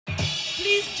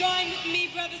Please join with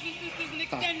me, brothers and sisters, in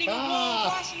extending a warm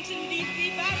Washington,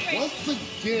 D.C. vibration. Once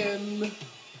again,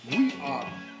 we are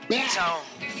back.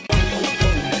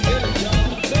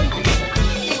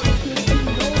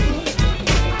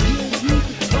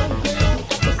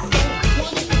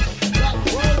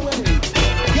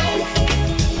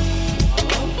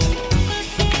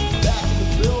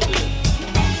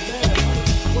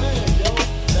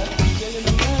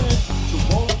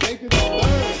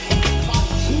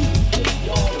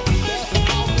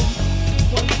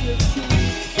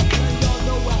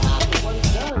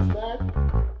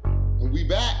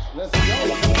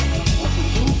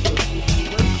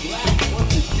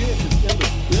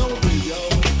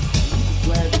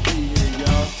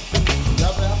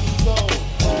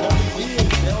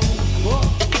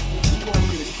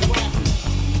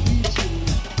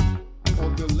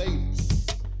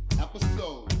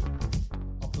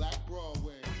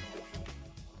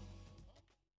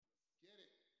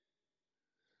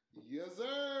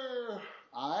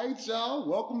 Y'all,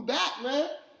 welcome back, man.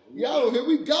 Yo, here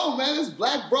we go, man. It's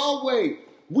Black Broadway.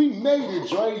 We made it,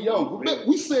 Dre. Yo,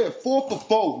 we said 4 for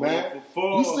 4, man. 4 for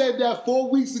 4. We said that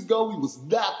 4 weeks ago. We was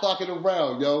not fucking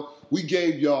around, yo. We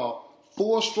gave y'all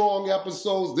 4 strong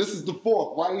episodes. This is the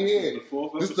 4th right here.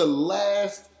 This is the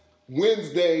last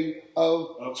Wednesday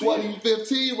of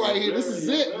 2015 right here. This is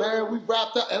it, man. We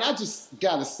wrapped up. And I just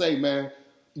got to say, man,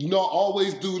 you know, I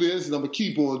always do this, and I'm going to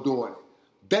keep on doing it.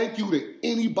 Thank you to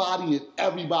anybody and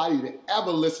everybody that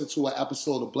ever listened to an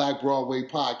episode of Black Broadway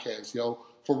Podcast, yo.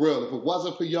 For real. If it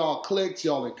wasn't for y'all clicks,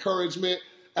 y'all encouragement,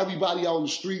 everybody out on the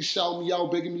street shouting me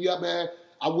out, bigging me up, man,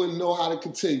 I wouldn't know how to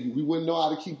continue. We wouldn't know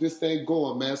how to keep this thing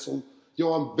going, man. So,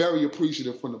 yo, I'm very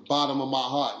appreciative from the bottom of my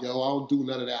heart, yo. I don't do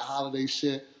none of that holiday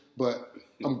shit, but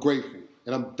I'm grateful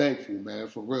and I'm thankful, man,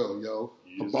 for real, yo.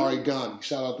 Habari Ghani.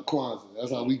 Shout out to Kwanzaa.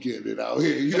 That's how we get it out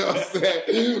here. You know what I'm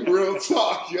saying? Real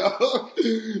talk, yo.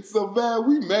 So, man,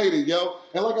 we made it, yo.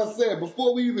 And like I said,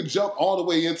 before we even jump all the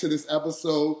way into this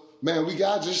episode, man, we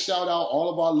got to just shout out all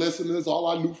of our listeners, all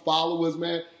our new followers,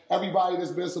 man. Everybody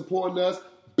that's been supporting us.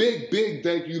 Big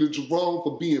thank you to Jerome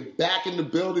for being back in the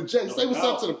building. Jay, say what's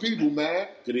up to the people, man.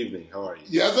 Good evening. How are you?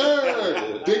 Yes,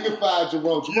 sir. Dignified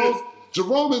Jerome.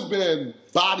 Jerome has been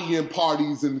bodying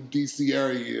parties in the D.C.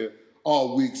 area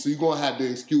all week, so you're going to have to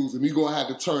excuse him. He's going to have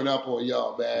to turn up on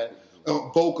y'all, man,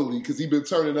 vocally, because he's been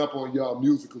turning up on y'all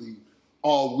musically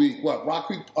all week. What, Rock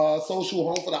Creek Social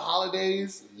Home for the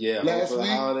Holidays? Yeah, last Home for week?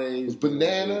 the Holidays. It was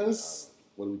Bananas.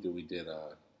 What did we do? We did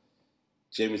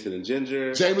Jameson and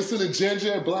Ginger. Jameson and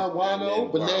Ginger, Blind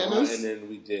Wino, Bananas. And then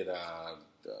we did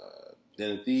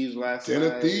Den of Thieves last night.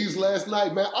 Den of Thieves last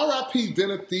night, man. R.I.P.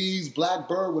 Den of Thieves,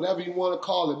 Blackbird, whatever you want to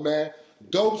call it, man.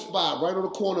 Dope spot right on the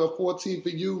corner of 14th for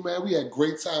you, man. We had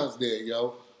great times there,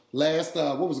 yo. Last,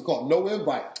 what was it called? No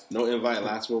Invite. No Invite.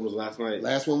 Last one was last night.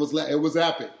 Last one was, it was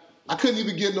epic. I couldn't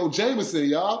even get no Jameson,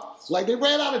 y'all. Like, they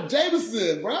ran out of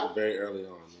Jameson, bro. Very early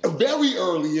on. Man. Very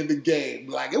early in the game.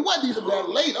 Like, it wasn't even that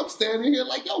late. I'm standing here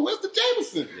like, yo, where's the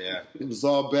Jameson? Yeah. It was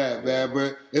all bad, man,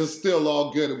 but it was still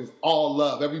all good. It was all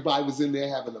love. Everybody was in there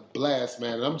having a blast,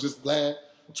 man. And I'm just glad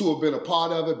to have been a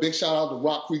part of it. Big shout out to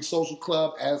Rock Creek Social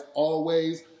Club, as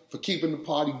always, for keeping the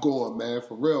party going, man.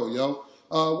 For real, yo.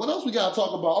 What else we got to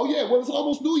talk about? Oh, yeah, well, it's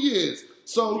almost New Year's.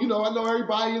 So, you know, I know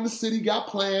everybody in the city got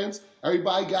plans.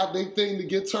 Everybody got their thing to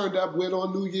get turned up with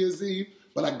on New Year's Eve.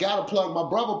 But I got to plug my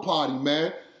brother party,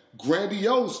 man.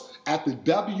 Grandiose at the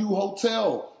W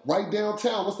Hotel right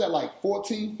downtown. What's that, like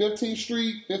 14th, 15th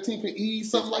Street, 15th and E,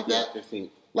 something like that? 15th.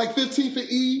 Like 15th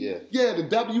and E? Yeah. Yeah, the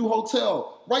W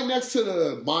Hotel. Right next to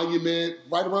the monument,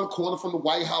 right around the corner from the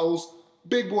White House.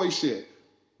 Big boy shit.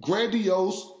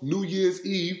 Grandiose New Year's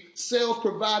Eve. Sales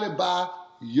provided by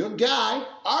your guy,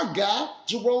 our guy,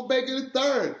 Jerome Baker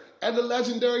III, and the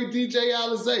legendary DJ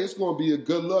Alizé. It's going to be a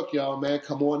good look, y'all, man.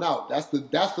 Come on out. That's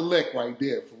the lick right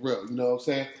there, for real. You know what I'm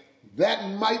saying? That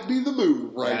might be the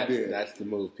move there. That's the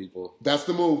move, people. That's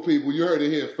the move, people. You heard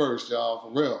it here first, y'all,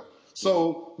 for real.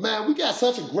 So, man, we got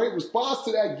such a great response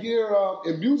to that year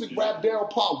in Music Rap Down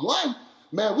Part 1.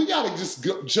 Man, we got to just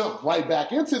jump right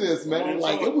back into this, man.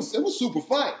 Like, it was super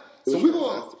fun.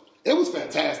 It was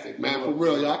fantastic, man, for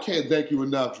real. Y'all, I can't thank you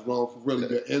enough, Jerome, for really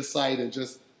the insight and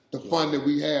just the fun that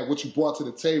we had, what you brought to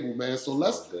the table, man. So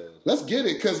let's get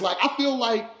it, because, like, I feel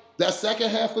like that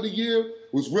second half of the year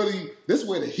was really, this is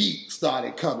where the heat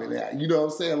started coming at. You know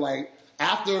what I'm saying? Like,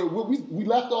 after, we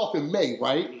left off in May,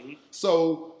 right? Mm-hmm.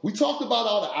 So we talked about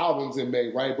all the albums in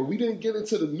May, right? But we didn't get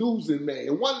into the news in May.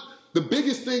 And the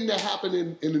biggest thing that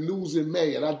happened in the news in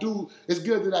May, and it's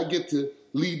good that I get to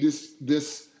lead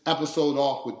this episode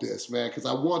off with this, man, because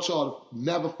I want y'all to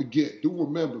never forget. Do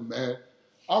remember, man,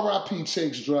 R.I.P.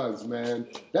 Chinx Drugs, man.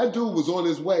 That dude was on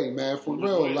his way, man, for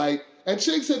real. Like, and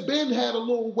Chinx had a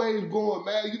little wave going,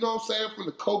 man. You know what I'm saying? From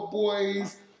the Coke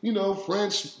Boys, you know,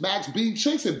 French, Max B.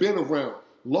 Chinx had been around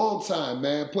long time,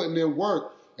 man, putting in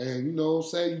work. And you know what I'm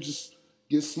saying? You just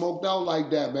get smoked out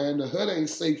like that, man. The hood ain't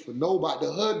safe for nobody.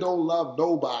 The hood don't love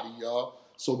nobody, y'all.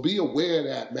 So be aware of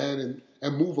that, man,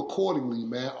 and move accordingly,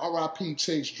 man. R.I.P.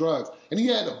 Chinx Drugs. And he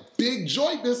had a big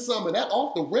joint this summer. That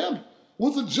Off the Rim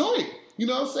was a joint. You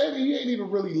know what I'm saying? And he ain't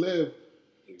even really lived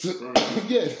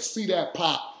to see that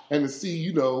pop and to see,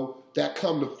 you know, that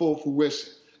come to full fruition.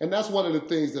 And that's one of the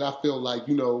things that I feel like,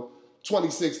 you know,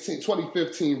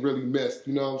 2015 really missed.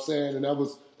 You know what I'm saying? And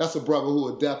that's a brother who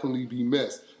would definitely be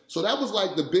missed. So that was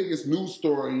like the biggest news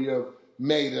story of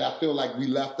May that I feel like we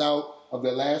left out of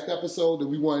the last episode that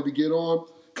we wanted to get on.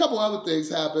 A couple other things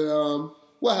happened.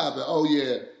 What happened? Oh,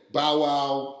 yeah. Bow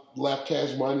Wow left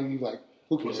Cash Money. Like,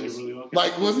 who cares? Was he really on Cash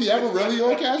Like, was he ever really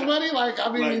on Cash Money? Like,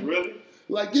 I mean, Like, really?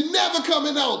 Like, you're never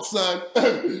coming out, son.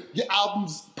 Your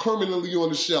album's permanently on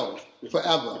the shelf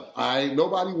forever. All right?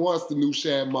 Nobody wants the new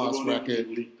Shan Moss record.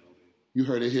 You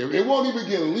heard it here. It won't even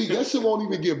get leaked. That shit won't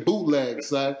even get bootlegged,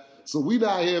 son. So we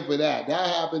not here for that. That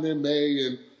happened in May,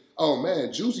 and oh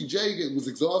man, Juicy J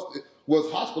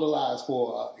was hospitalized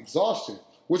for exhaustion,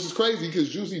 which is crazy because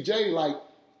Juicy J like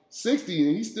 60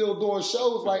 and he's still doing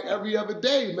shows like every other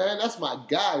day, man. That's my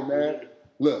guy, man.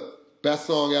 Look, best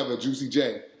song ever, Juicy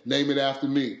J. Name it after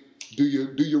me. Do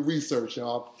your research,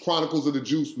 y'all. Chronicles of the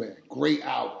Juice Man, great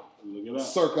album. Look it up.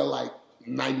 Circa like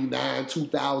 99,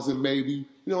 2000 maybe. You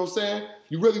know what I'm saying?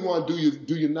 You really want to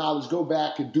do your knowledge, go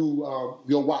back and do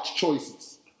your watch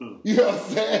choices. You know what I'm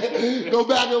saying? Go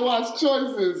back and watch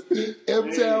Choices.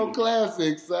 M-Town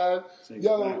Classics, son.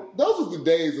 Yo, those was the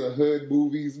days of hood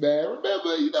movies, man.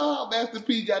 Remember, you know how Master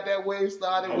P got that wave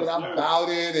started with I'm About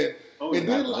It and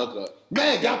then like,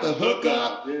 man, got the hook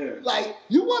up. Yeah. Like,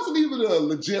 you wasn't even a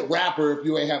legit rapper if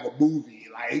you ain't have a movie.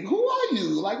 Like, who are you?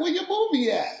 Like, where your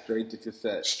movie at? Straight to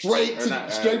cassette. Straight to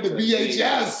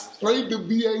VHS. Straight to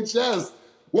VHS.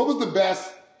 What was the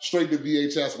best straight to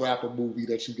VHS rapper movie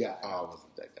that you got? Oh, I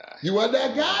wasn't that guy. You weren't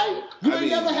that guy? You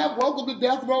ain't ever have Welcome to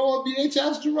Death Row on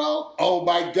VHS, Jerome? Oh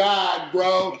my God,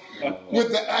 bro.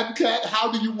 With the uncut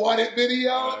How Do You Want It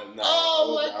video? No,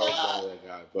 oh I my God. was that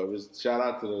guy. But shout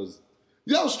out to those.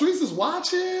 Yo, Streets is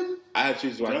watching. I had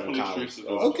Streets watching in Definitely college. Streets is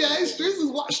watching. Okay,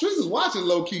 Streets is watching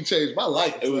low key changed my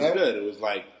life. It was man. good. It was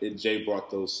like Jay brought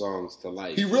those songs to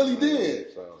life. He really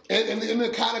did, So. and in a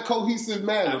kind of cohesive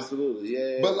manner. Absolutely,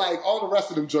 yeah. But like all the rest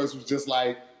of them joints was just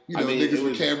like niggas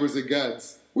with cameras and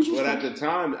guns. Which was but cool. at the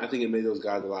time, I think it made those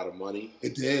guys a lot of money.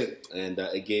 It did, and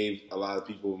it gave a lot of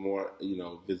people more,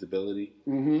 visibility.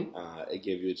 Mm-hmm. It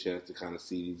gave you a chance to kind of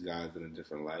see these guys in a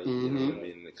different light. You know what I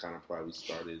mean? And it kind of probably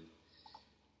started,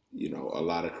 a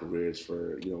lot of careers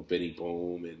for Benny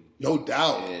Boom and no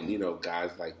doubt, and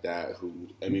guys like that who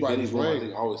Right, Benny Boom right. I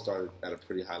think always started at a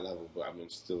pretty high level, but I'm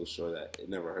still sure that it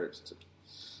never hurts to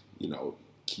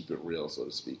keep it real, so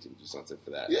to speak, and do something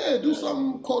for that. Yeah, do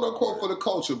something quote unquote for the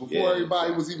culture before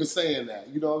everybody exactly. was even saying that.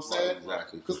 You know what I'm saying? Right,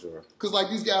 exactly, for sure. Because like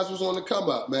these guys was on the come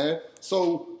up, man.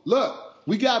 So look,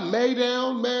 we got May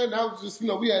down, man. That was just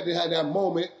we had to have that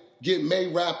moment, get May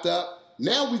wrapped up.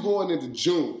 Now we going into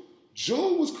June.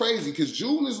 June was crazy because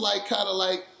June is like kind of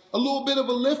like a little bit of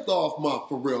a lift-off month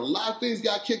for real. A lot of things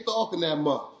got kicked off in that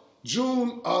month.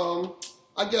 June,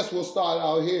 I guess we'll start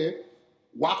out here.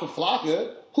 Waka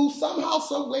Flocka, who somehow,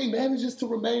 some way manages to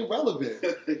remain relevant.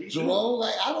 Jerome,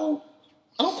 like I don't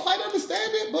quite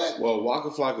understand it, but Well, Waka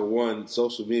Flocka, one,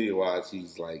 social media wise,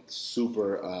 he's like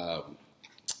super.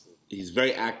 He's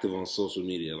very active on social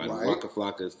media. Like Right. Waka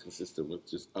Flocka is consistent with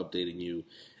just updating you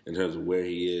in terms of where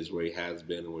he is, where he has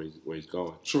been, and where he's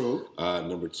going. true.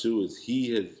 Number two is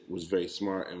was very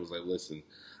smart and was like, listen,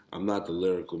 I'm not the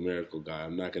lyrical miracle guy.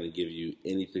 I'm not going to give you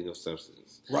anything of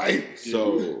substance. Right?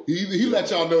 So He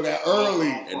let y'all know that early.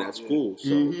 and that's cool.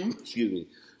 So excuse me.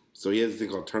 So he has this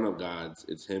thing called Turn Up Gods.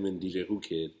 It's him and DJ Who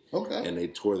Kid. Okay. And they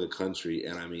tour the country,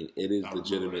 and I mean, it is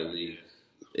legitimately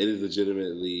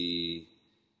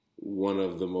one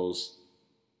of the most,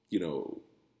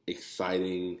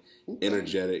 exciting,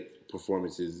 energetic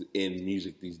performances in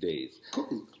music these days.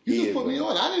 Cool. You just put me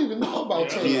on. I didn't even know about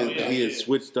Turn Up. He has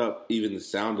switched up even the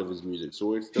sound of his music, so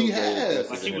we're still He very has.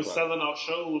 impressive Like he in was hip-hop. selling out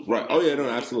shows. Right. Oh yeah, no,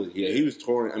 absolutely. Yeah, he was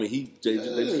touring. I mean, they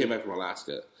just came back from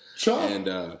Alaska, Sure.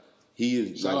 and he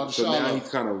is Shout out like to so now Charlotte.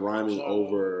 he's kind of rhyming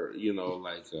over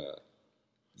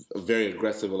very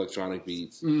aggressive electronic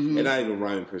beats, and not even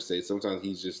rhyming per se. Sometimes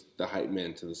he's just the hype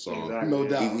man to the song. Exactly. No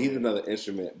doubt. He's another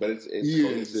instrument, but it's He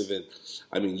cohesive. And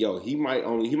I mean, he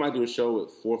might do a show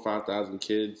with 4,000 or 5,000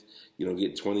 kids,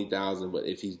 get 20,000. But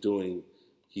if he's doing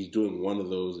he's doing one of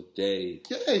those a day.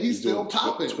 Yeah, he's still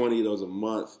popping. 20 of those a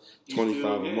month, 25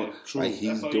 a month. True. Like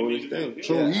he's doing his thing.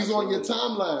 True, Yeah, he's on your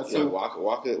timeline. So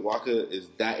Waka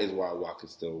is why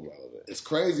Waka's still relevant. It's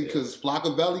crazy because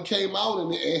Flockavelli came out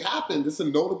and it happened. It's a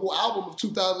notable album of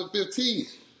 2015.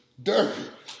 Dirk,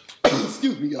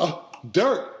 excuse me, y'all.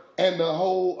 Dirk and the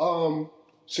whole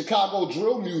Chicago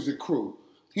drill music crew.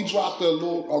 He dropped a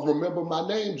little Remember My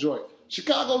Name joint.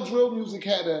 Chicago drill music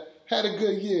had a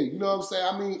good year. You know what I'm saying?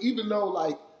 I mean, even though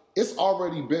like it's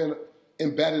already been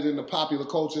embedded in the popular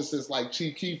culture since like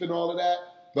Chief Keef and all of that,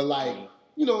 but like,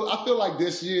 you know, I feel like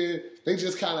this year they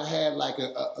just kind of had like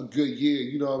a good year.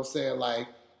 You know what I'm saying? Like,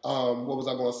 what was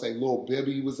I going to say? Lil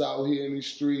Bibby was out here in the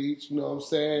streets. You know what I'm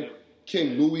saying?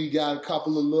 King Louis got a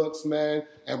couple of looks, man.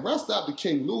 And rest up to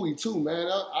King Louis too, man.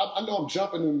 I know I'm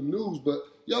jumping in the news, but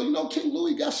yo, you know King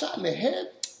Louis got shot in the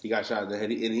head. He got shot in the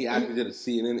head, and he actually did a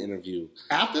CNN interview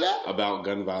after that about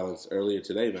gun violence earlier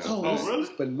today, man. Oh, really?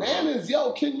 Bananas,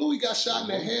 yo! King Louis got shot in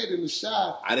the head in the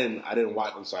shot. I didn't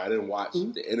watch. I'm sorry, I didn't watch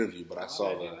the interview, but I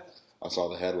saw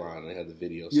the headline and they had the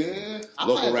video. Yeah,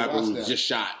 local rapper who was just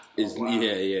shot. Is wow.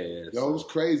 Yeah. Yo, it was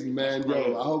crazy, man.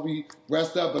 Yo, I hope he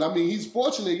rest up. But I mean, he's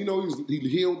fortunate. You know, he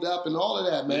healed up and all of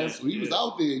that, man. So he was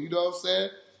out there. You know what I'm saying?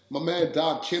 My man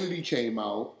Dom Kennedy came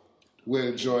out with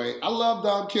a joint. I love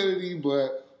Dom Kennedy,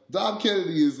 but Dom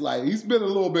Kennedy is like, he's been a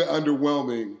little bit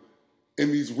underwhelming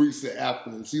in these recent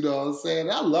efforts. You know what I'm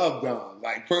saying? I love Dom.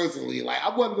 Like, personally, like,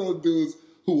 I'm one of those dudes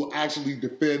who will actually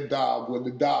defend Dom when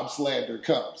the Dom slander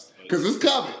comes. Because it's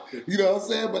coming. You know what I'm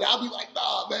saying? But I'll be like,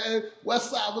 nah, man,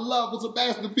 West Side of Love was a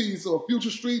masterpiece. Or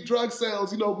Future Street Drug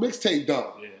Sales, you know, mixtape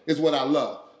Dom is what I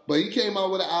love. But he came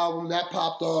out with an album that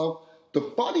popped off. The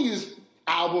funniest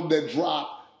album that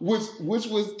dropped, which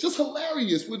was just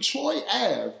hilarious, with Troy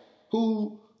Ave,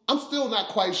 who I'm still not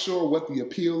quite sure what the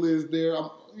appeal is there. I'm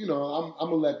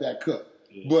gonna let that cook,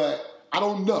 but I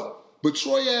don't know. But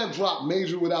Troy Ave dropped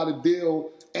Major Without a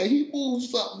Deal, and he moved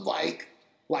something like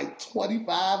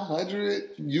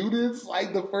 2,500 units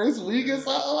like the first week or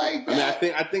something like that. I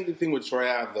mean, I think the thing with Troy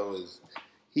Ave though is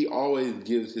he always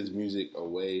gives his music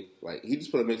away. Like he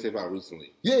just put a mixtape out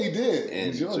recently. Yeah, he did.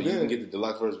 And so you can get the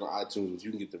deluxe version on iTunes, but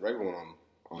you can get the regular one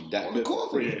on that. On the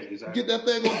corporate. Exactly. Get that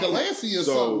thing on Delancey or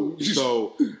something.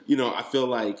 So, you know, I feel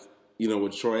like, you know,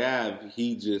 with Troy Ave,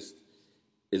 he just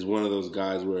is one of those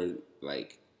guys where,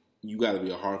 like, you got to be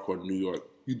a hardcore New York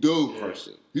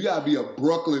person. You got to be a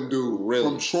Brooklyn dude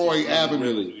from Troy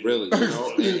Avenue. Really. You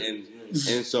know?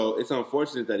 And so it's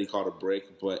unfortunate that he caught a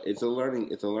break, but it's a learning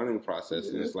process.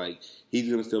 And it's like he's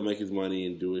going to still make his money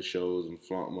and do his shows and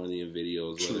flaunt money in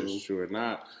videos, whether it's true or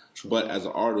not. But as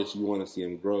an artist, you want to see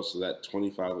him grow. So that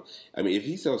 25, I mean, if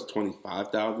he sells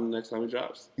 25,000 next time he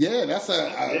drops, that's a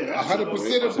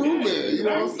 100% improvement. You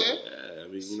know what I'm saying? Yeah, I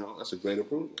mean, you know, that's a great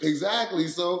improvement. Exactly.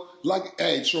 So, like,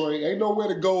 hey, Troy, ain't nowhere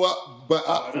to go up but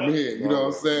up from here. You know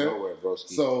what I'm saying? Nowhere,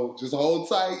 broski. So just hold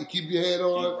tight, keep your head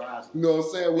on. You know what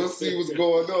I'm saying? We'll see what's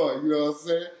going on. You know what I'm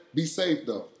saying? Be safe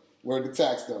though. Word the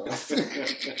tax though.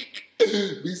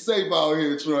 Be safe out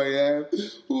here, Troy.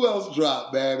 Who else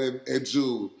dropped, man, in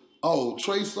June? Oh,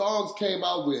 Trey Songz came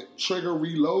out with Trigger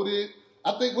Reloaded.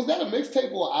 I think, was that a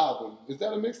mixtape or an album? Is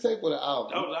that a mixtape or an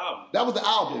album? That was the album. That was the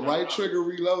album, right? Trigger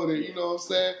Reloaded, you know what I'm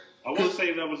saying? I want to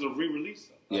say that was a re-release.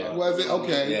 Yeah. Was it?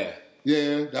 Okay.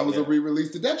 Yeah, that was a re-release.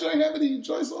 Did that joint have any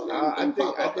joints on it? I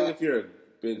think if you're a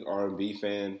big R&B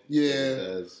fan,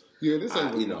 this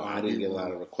ain't you know, I didn't get a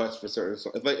lot of requests for certain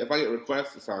songs. If I get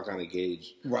requests, it's how I kind of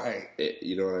gauge. Right.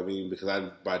 You know what I mean? Because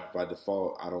by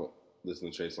default, I don't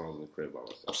listen to Trey Songz in the crib by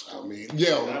myself. I mean,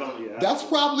 that's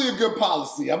probably a good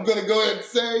policy. I'm going to go ahead and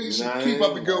say you should keep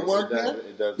up the good work now.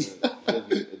 It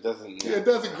doesn't. It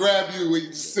doesn't grab you when you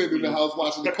just sit in the house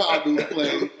watching the Cardinals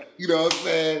play. You know what I'm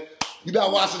saying? You're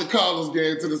not watching the Cardinals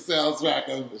game to the soundtrack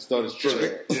of Start his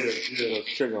trigger.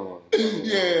 Trigger on.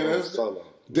 That's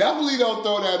definitely don't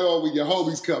throw that on when your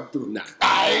homies come through. Nah.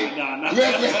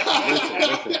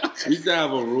 Listen. We used to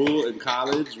have a rule in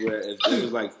college where if it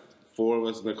was like 4 of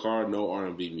us in the car, no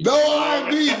R&B music. No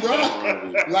R&B, bro.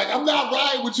 Like, I'm not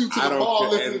riding with you to the mall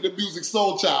listening to Music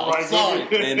Soul Child. I'm sorry.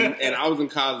 And I was in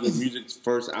college when Music's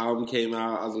first album came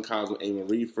out. I was in college when A.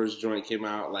 Marie first joint came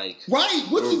out. Like, right,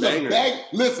 which is a bang.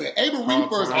 Listen, A. Marie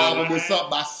first album is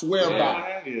something I swear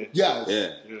by. Yes.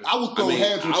 Yeah. I would throw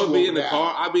hands with you. I'd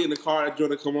be in the car, that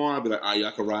joint to come on. I'd be like, all right,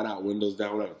 y'all can ride out, windows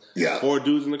down, whatever. Yeah. 4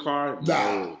 dudes in the car?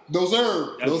 Nah. Those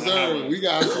are. We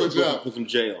got to switch up. Put some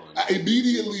J on.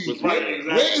 Immediately. Right,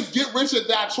 exactly. Where is Get Rich or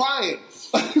Die Trying?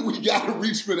 We gotta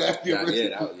reach for that. Yep.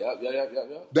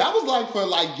 That was like for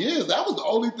like years. That was the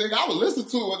only thing I would listen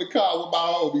to in the car with my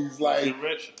homies. Like,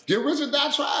 Get Rich or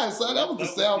Die Trying, son. That was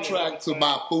the soundtrack to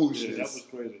my foolishness. That was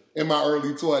crazy. In my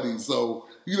early 20s. So,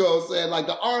 you know what I'm saying? Like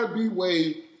the R&B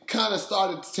wave kind of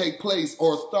started to take place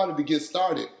or started to get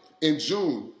started in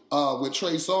June with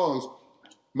Trey Songz.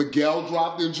 Miguel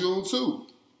dropped in June too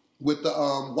with the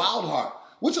Wild Heart,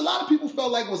 which a lot of people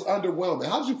felt like was underwhelming.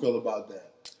 How did you feel about that?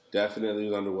 Definitely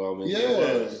was underwhelming.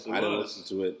 Yeah. I didn't listen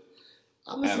to it.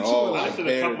 I listened at to all. it I like listened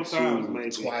a couple times, maybe.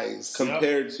 twice.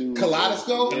 Compared to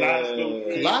Kaleidoscope?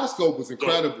 Kaleidoscope was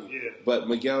incredible. Yeah. But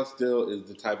Miguel still is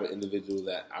the type of individual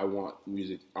that I want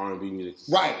music, R&B music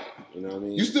to Right. You know what I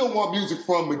mean? You still want music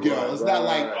from Miguel. It's not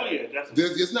like Oh, yeah, definitely.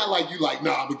 it's not like you like,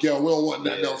 nah, Miguel, we don't want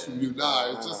nothing else from you.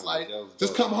 Nah, it's just like, Miguel's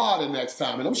just dope. come harder next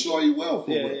time. And I'm sure you will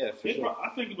for it. Yeah, for sure. I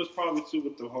think it was probably too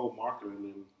with the whole marketing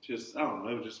and just, I don't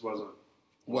know, it just wasn't.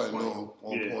 Wasn't on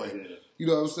point. Yeah. You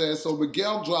know what I'm saying? So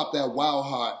Miguel dropped that Wild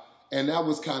Heart, and that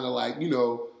was kind of like, you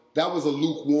know, that was a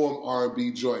lukewarm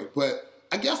R&B joint. But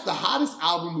I guess the hottest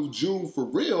album of June for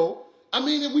real, I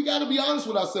mean, and we got to be honest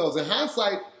with ourselves. In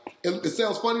hindsight, it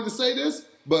sounds funny to say this,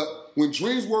 but when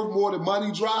Dreams Worth More Than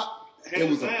Money dropped, it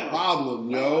was a problem,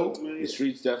 yo. The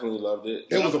streets definitely loved it.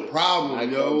 It was a problem, My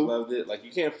yo. girls loved it. Like,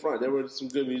 you can't front. There was some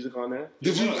good music on there.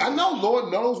 Did you? I know,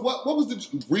 Lord knows what was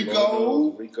the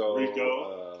Rico?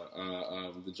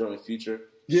 The joint Future.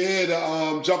 Yeah,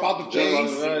 the Jump Out the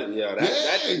Face. Yeah,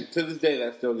 that to this day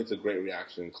that still gets a great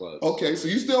reaction in clubs. Okay, so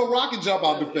you still rocking Jump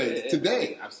Out the Face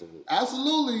today? Absolutely.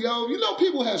 Absolutely, yo. You know,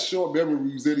 people have short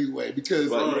memories anyway because.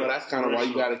 But you know, that's kind of why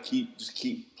you gotta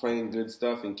keep playing good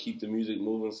stuff and keep the music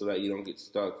moving so that you don't get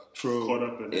stuck. True. Caught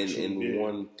up in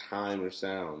one time or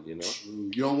sound. You know.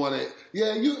 True. You don't want to.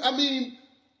 Yeah, I mean,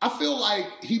 I feel like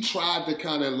he tried to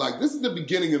kind of like, this is the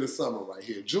beginning of the summer right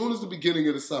here. June is the beginning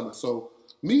of the summer. So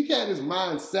Meek had his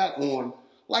mind set on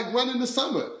like running the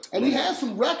summer. And he had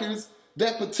some records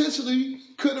that potentially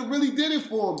could have really did it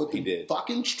for him. But he did.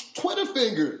 Fucking Twitter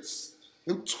fingers.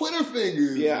 Them Twitter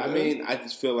fingers. Yeah, man. I mean, I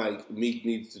just feel like Meek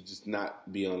needs to just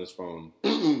not be on his phone.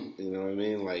 You know what I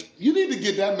mean? Like, you need to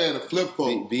get that man a flip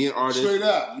phone. Be an artist. Straight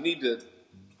up. You need to.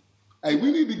 Hey,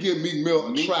 we need to get Meek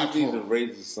Mill a track needs phone. to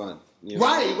raise his son. You know,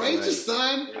 Right, raise like, your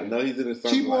son. I know he's in his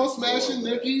son's Keep on life smashing more,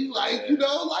 Nicki. Like, you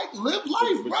know, like, live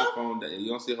life, Put bro. your phone down. You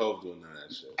don't see Hov doing none of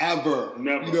that shit. Ever.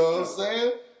 Never. You know what I'm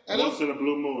saying? And Once in a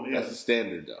blue moon, yeah. That's the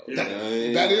standard, though. Yeah. You know what I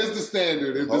mean? that is the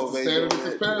standard. It's just Hov the ain't standard of doing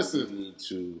it. comparison. You need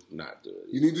to not do it.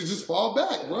 You need to just fall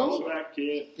back, bro. Go back,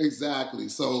 kid. Exactly.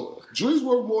 So, Dreams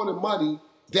Worth More Than Money,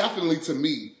 definitely to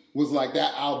me, was like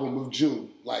that album of June.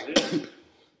 Like,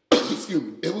 excuse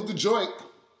me. It was the joint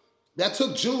that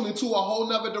took June into a whole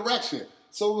nother direction.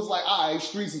 So it was like, all right,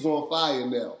 Streets is on fire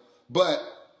now. But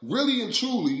really and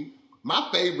truly, my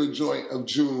favorite joint of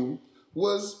June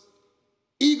was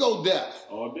Ego Death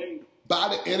All day. by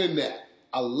the internet.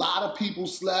 A lot of people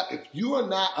slept. If you are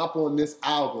not up on this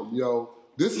album, yo,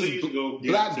 this Please go is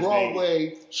get Black it today.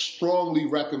 Broadway strongly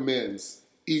recommends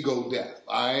Ego Death.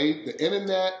 All right, the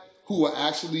internet, who are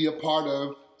actually a part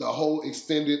of the whole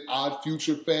extended Odd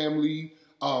Future family,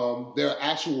 their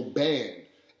actual band,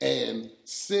 and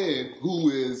Sid, who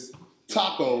is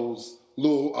Taco's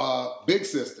little big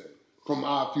sister from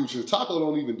Odd Future. Taco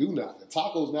don't even do nothing.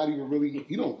 Taco's not even really,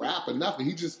 he don't rap or nothing.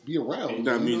 He just be around. He's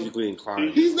not musically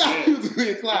inclined. He's not musically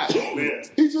inclined. Yeah.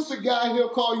 He's just a guy, he'll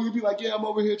call you and be like, yeah, I'm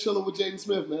over here chilling with Jaden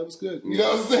Smith, man. What's good? You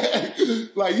know what I'm saying?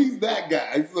 Like, he's that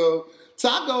guy. So,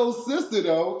 Taco's sister,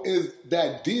 though, is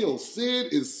that deal.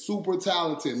 Sid is super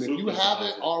talented. And if you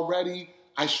haven't already,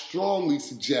 I strongly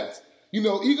suggest. You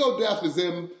know, Ego Death is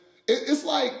in, it's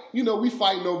like, you know, we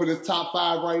fighting over this top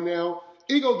 5 right now.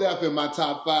 Ego Death in my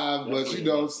top 5, but you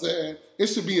know what I'm saying? It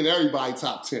should be in everybody's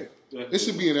top 10. It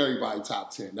should be in everybody's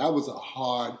top 10. That was a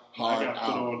hard I got put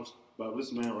album. on by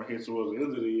this man right here towards the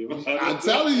end of the year. I'm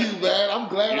telling you, man. I'm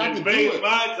glad I could do it.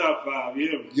 My top 5,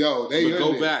 yeah. Yo, they But go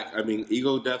earned it. back. I mean,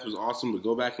 Ego Death was awesome, but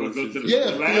go back and listen to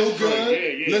Yeah, The last feel joint,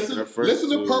 good. yeah. Listen, Their first listen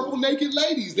to two. Purple Naked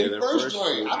Ladies. Their their first first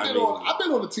joint. two, I've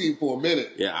been on the team for a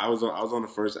minute. Yeah, I was on the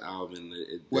first album.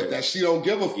 And With that she don't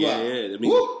give a fuck. Yeah. I mean,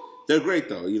 Woo! they're great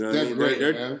though. You know what I They're mean? great,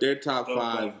 they're, man. they're top 5.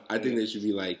 Okay. I think they should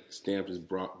be like stamped as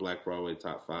Black Broadway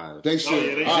top 5. They should. Oh,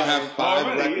 yeah, they All should right. have 5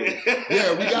 Already, records.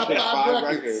 Yeah, we got 5 5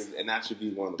 records. and that should be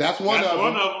one of them. That's one That's of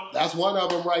one them. of them. That's one of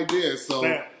them right there. So,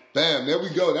 Bam. bam, there we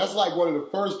go. That's like one of the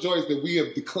first joints that we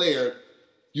have declared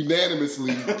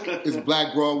unanimously is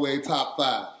Black Broadway top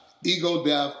 5. Ego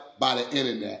Death by the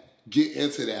internet. Get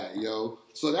into that, yo.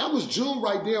 So that was June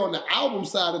right there on the album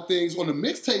side of things. On the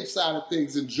mixtape side of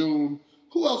things in June,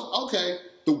 who else? Okay,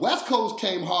 the West Coast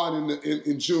came hard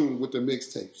in June with the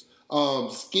mixtapes.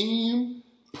 Scheme,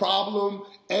 Problem,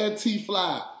 and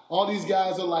T-Fly. All these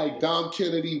guys are like Dom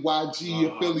Kennedy,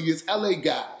 YG affiliates, LA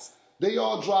guys. They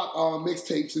all dropped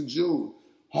mixtapes in June.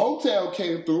 Hotel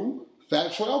came through.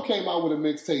 Fat Trail came out with a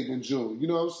mixtape in June. You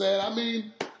know what I'm saying? I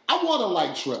mean, I want to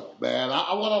like Trail, man.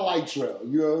 I want to like Trail.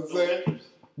 You know what I'm saying?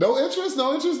 No interest?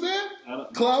 No interest there?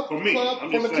 Club? From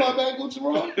the club angle,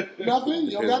 Jerome? Nothing?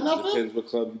 You don't got nothing? Depends what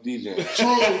club you DJ. True.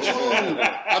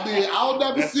 I mean, I'll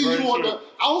never see you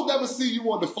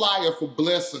on the flyer for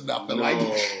Bliss or nothing like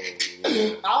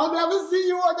that. I'll never see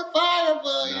you on the flyer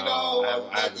for, you know.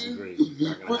 I disagree.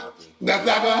 Not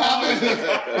gonna happen. That's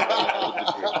not gonna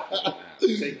happen?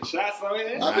 Taking shots on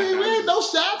it? I mean, man, no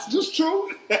shots, just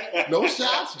truth. No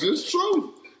shots, just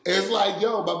truth. It's like,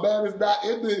 yo, my man is not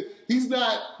he's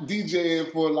not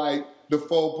DJing for like the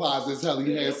faux pas as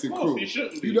Helly Hansen crew.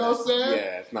 You know what I'm saying?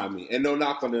 Yeah, it's not me. And no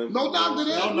knock on them. No knock on them.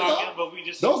 No knock, but we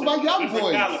just those my young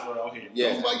boys.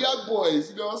 Yeah. Those my young boys.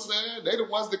 You know what I'm saying? They the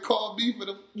ones that called me for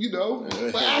the,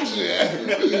 for action.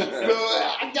 So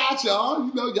I got y'all.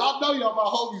 You know, y'all my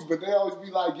homies, but they always be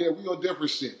like, yeah, we on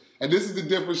different shit. And this is the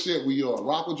different shit we on.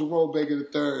 Rock with Jerome Baker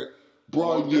III.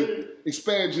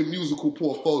 Expand your musical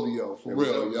portfolio for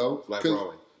real, yo.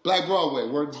 Black Broadway,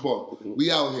 word to book. We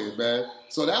out here, man.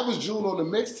 So that was June on the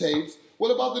mixtapes. What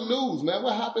about the news, man?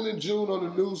 What happened in June on the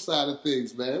news side of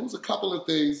things, man? It was a couple of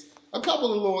things, a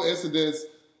couple of little incidents.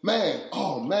 Man,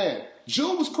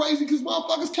 June was crazy because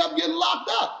motherfuckers kept getting locked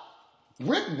up.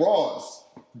 Rick Ross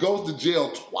goes to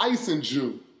jail twice in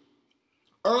June.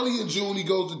 Early in June, he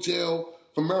goes to jail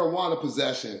for marijuana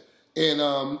possession in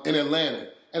Atlanta.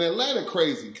 And Atlanta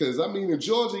crazy, because, I mean, in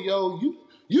Georgia, yo,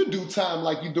 you do time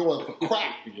like you doing for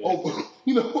crack over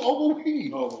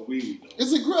weed. Over weed.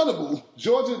 It's incredible.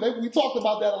 Georgia, we talked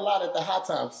about that a lot at the High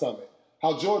Time Summit,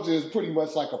 how Georgia is pretty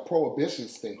much like a prohibition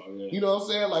state. Oh, yeah. You know what I'm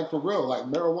saying? Like, for real, like,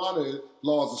 marijuana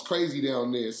laws is crazy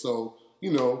down there. So,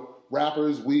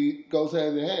 rappers, weed goes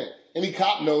hand in hand. Any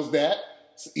cop knows that.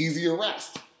 It's easy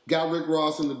arrest. Got Rick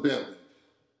Ross in the Bentley.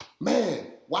 Man,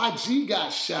 YG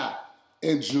got shot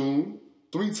in June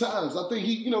 3 times. I think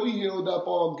he healed up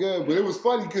all good. But it was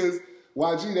funny because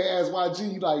they asked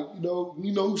YG, like,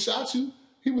 you know who shot you?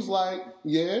 He was like,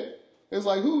 yeah. It's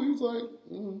like, who? He was like,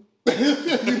 you know what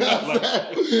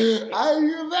I'm saying? I ain't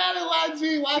even mad at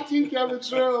YG. YG kept it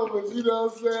true, but you know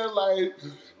what I'm saying? Like,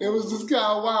 it was just kind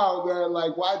of wild, man.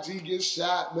 Like, YG gets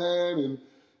shot, man, and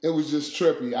it was just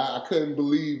trippy. I couldn't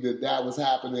believe that was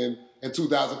happening in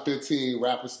 2015.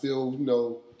 Rappers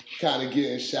still, kind of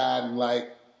getting shot and, like,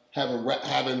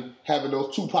 having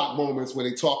those Tupac moments where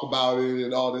they talk about it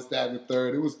and all this, that, and the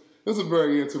third. It was a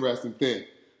very interesting thing.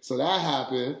 So that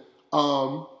happened.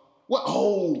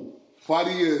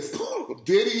 Funniest.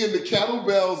 Diddy and the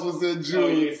Kettlebells was in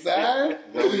June, son.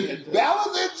 That was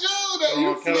in June. That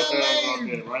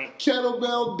UCLA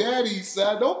Kettlebell Daddy,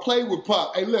 son. Don't play with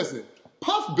Puff. Hey, listen.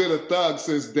 Puff been a thug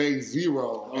since day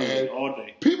zero. And all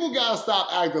day. People gotta stop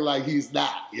acting like he's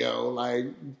not, yo. Like,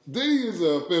 Diddy is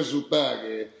an official thug,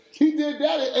 and he did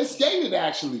that and skated,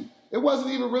 actually. It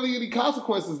wasn't even really any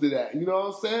consequences to that. You know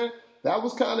what I'm saying? That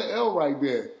was kind of ill right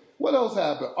there. What else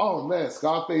happened? Oh, man,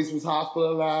 Scarface was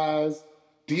hospitalized.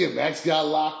 DMX got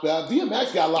locked up.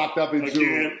 DMX got locked up in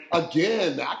June.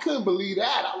 Again. I couldn't believe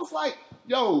that. I was like,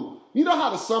 yo, you know how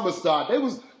the summer started?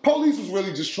 Police was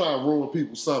really just trying to ruin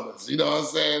people's summers. You know what I'm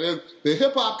saying? The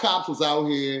hip-hop cops was out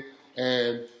here,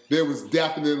 and there was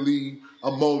definitely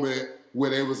a moment where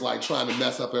they was like trying to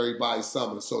mess up everybody's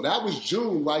summer. So that was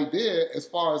June right there as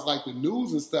far as like the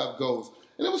news and stuff goes.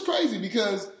 And it was crazy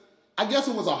because I guess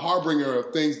it was a harbinger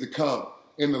of things to come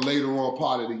in the later on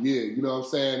part of the year. You know what I'm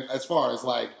saying? As far as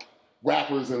like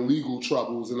rappers and legal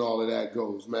troubles and all of that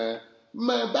goes, man.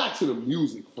 Man, back to the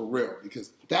music for real,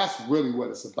 because that's really what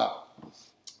it's about.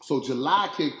 So July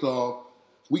kicked off.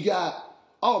 We got,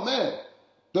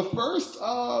 the first,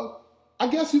 I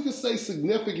guess you could say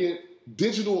significant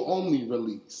digital-only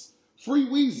release. Free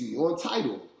Weezy on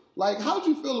Tidal. Like, how'd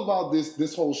you feel about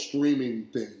this whole streaming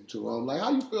thing, Jerome? Like,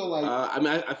 how you feel like...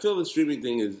 I feel the streaming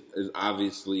thing is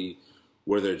obviously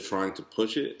where they're trying to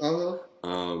push it.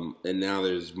 And now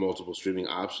there's multiple streaming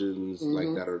options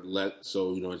like that are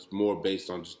so, it's more based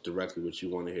on just directly what you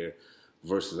want to hear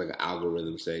versus like an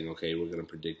algorithm saying, okay, we're going to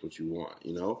predict what you want,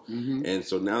 And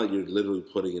so now that you're literally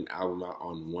putting an album out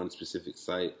on one specific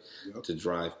site to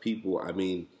drive people, I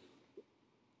mean...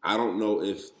 I don't know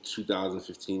if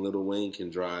 2015 Lil Wayne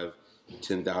can drive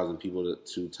 10,000 people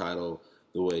to Tidal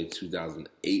the way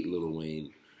 2008 Lil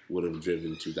Wayne would have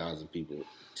driven 10,000 people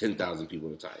to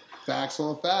Tidal. Facts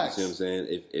on facts. You see what I'm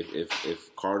saying?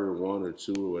 If Carter 1 or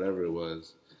 2 or whatever it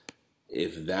was,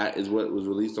 if that is what was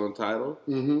released on Tidal,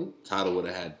 Mm-hmm. Tidal would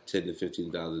have had 10 to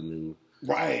 15,000 new.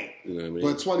 Right. You know what I mean?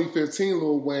 But 2015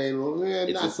 Lil Wayne, well, yeah,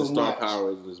 it's not just so the star much.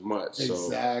 power isn't as much.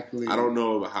 Exactly. So I don't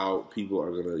know how people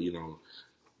are gonna, you know.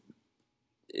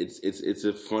 It's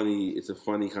a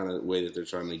funny kind of way that they're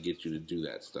trying to get you to do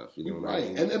that stuff. You know what I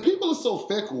mean? And people are so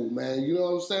fickle, man. You know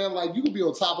what I'm saying? Like, you could be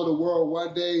on top of the world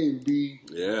one day and be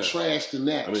trashed the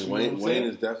next. I mean, Wayne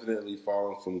is definitely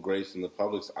falling from grace in the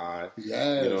public's eye.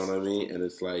 Yes. You know what I mean? And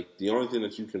it's like, the only thing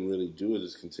that you can really do is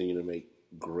just continue to make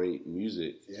great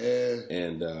music. Yeah.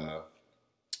 And,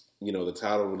 you know, the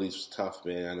Tidal release was tough,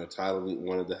 man. I know Tidal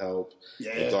wanted to help.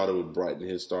 Yeah. They thought it would brighten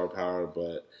his star power,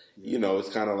 but, you know, it's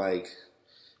kind of like...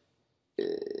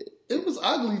 It was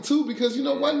ugly too because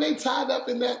wasn't they tied up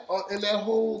in that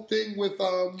whole thing with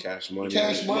Cash Money,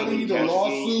 the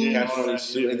lawsuit, Cash Money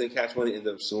sued, and then Cash Money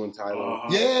ended up suing Tidal.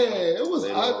 Yeah, it was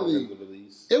ugly.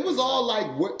 It was all like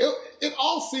it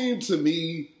all seemed to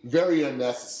me very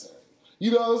unnecessary.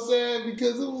 You know what I'm saying?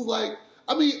 Because it was like,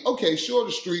 I mean, okay, sure,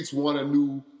 the streets want a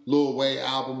new Lil Wayne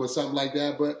album or something like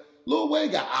that, but Lil Wayne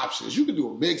got options. You can do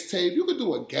a mixtape. You can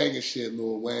do a gang of shit,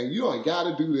 Lil Wayne. You don't got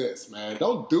to do this, man.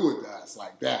 Don't do it to us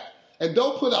like that. And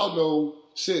don't put out no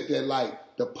shit that,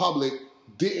 like, the public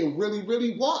didn't really,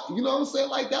 really want. You know what I'm saying?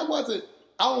 Like, that wasn't,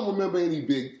 I don't remember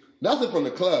any nothing from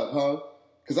the club, huh?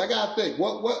 Because I got to think,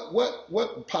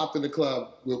 what popped in the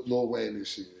club with Lil Wayne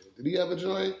this year? Did he ever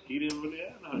join? He didn't really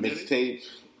have no mixtape.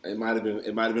 It might have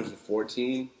been for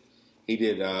 14. He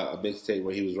did a mixtape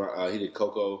where he did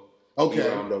Coco. Okay. He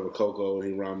rhymed over Coco, and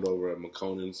he rhymed over a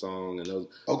McConan song, and those.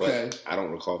 Okay. But I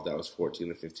don't recall if that was 14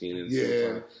 or 15. In the Yeah.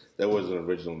 same time. That wasn't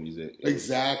original music.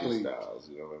 Exactly. Freestyles,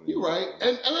 you know what I mean? You're right.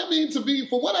 And I mean,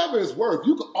 for whatever it's worth,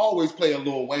 you can always play a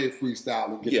Lil Wayne freestyle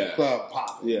and get the club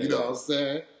popping. Yeah, you know what I'm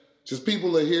saying? Just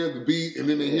people that hear the beat and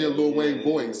then they hear Lil Wayne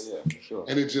voice. Yeah, for sure.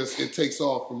 And it takes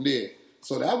off from there.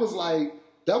 So that was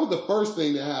the first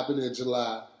thing that happened in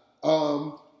July.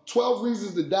 12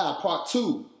 Reasons to Die, Part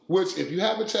 2. Which, if you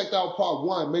haven't checked out Part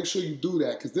 1, make sure you do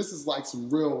that, because this is like some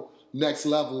real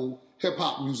next-level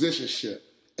hip-hop musicianship.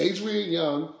 Adrian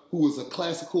Young, who was a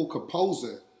classical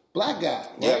composer, black guy,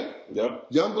 right? Yep.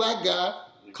 Young black guy,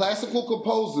 classical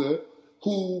composer,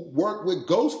 who worked with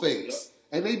Ghostface. Yep.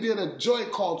 And they did a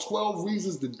joint called 12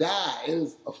 Reasons to Die. It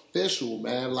is official,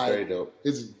 man. Like, very dope.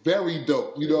 It's very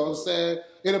dope. You know what I'm saying?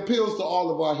 It appeals to all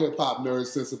of our hip-hop nerd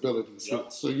sensibilities.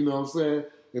 Yep. So, you know what I'm saying?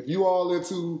 If you all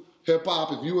into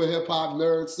hip-hop, if you a hip-hop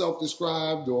nerd,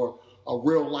 self-described, or a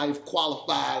real-life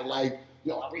qualified, like,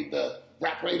 I read the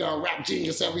Rap Radar, Rap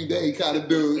Genius every day kind of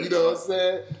dude, you know what I'm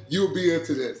saying? You'll be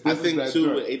into this. I think,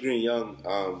 too, with Adrian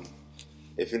Young,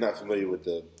 if you're not familiar with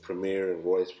the Premier and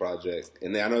Royce project,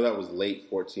 and I know that was late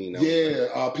 14. PR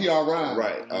Rhyme.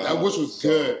 Right. Which was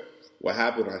good. What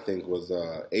happened, I think, was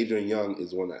Adrian Young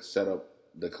is the one that set up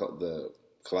the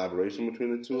collaboration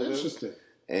between the two of them. Interesting.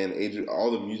 And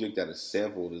all the music that is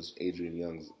sampled is Adrian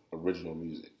Young's original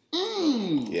music.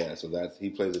 Yeah, so he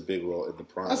plays a big role in the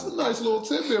prime. That's a nice little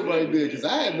tidbit right there, because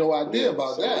I had no idea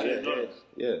about that.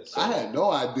 Yeah. I had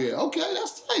no idea. Okay,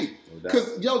 that's tight.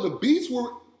 Because, the beats were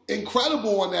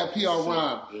incredible on that PR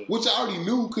Rhyme, which I already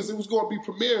knew because it was going to be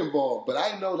Premier involved, but I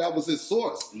didn't know that was his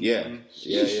source. Yeah.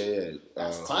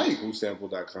 That's tight.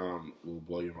 WhoSample.com will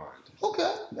blow your mind.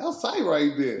 Okay, that's tight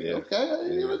right there. Yeah. Okay, I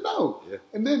didn't even know. Yeah.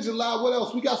 And then July, what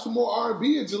else? We got some more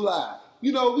R&B in July.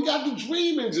 We got The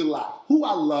Dream in July, who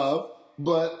I love,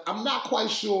 but I'm not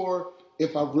quite sure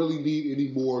if I really need any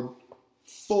more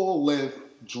full-length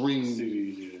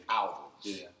Dream albums.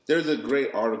 Yeah. There's a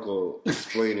great article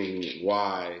explaining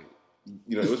why,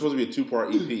 it was supposed to be a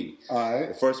 2-part EP. All right.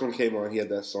 The first one came on, he had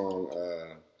that song,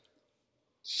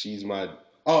 She's My...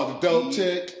 Oh, the dope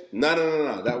chick?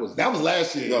 No. That was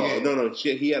last year. No.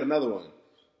 He had another one.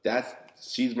 That's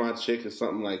She's My Chick or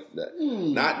something like that.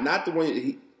 Not the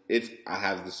one... I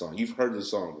have the song. You've heard the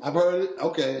song before. I've heard it.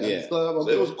 Okay. Yeah. So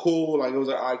it was cool. Like, it was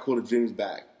like, all right, cool, the Dream's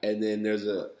back. And then there's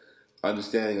a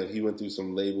understanding of he went through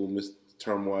some label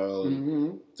turmoil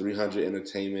and 300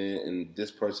 Entertainment, and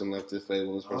this person left this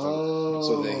label, this person.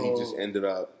 So then he just ended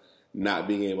up not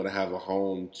being able to have a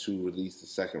home to release the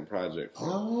second project.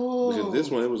 Because this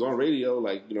one, it was on radio.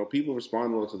 Like, people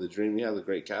respond well to the Dream. He has a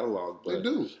great catalog. But, they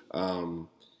do.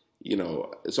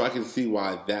 So I can see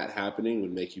why that happening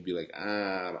would make you be like,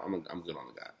 I'm good on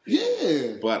the guy.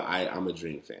 Yeah. But I'm a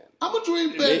Dream fan. I'm a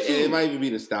Dream fan, too. It might even be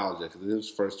nostalgia, because his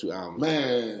first 2 albums.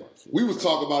 Man, we was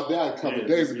talking about that a couple of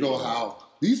days ago, how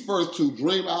these first 2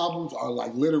 Dream albums are,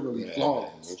 like, literally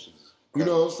flawless. You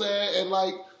know what I'm saying? And,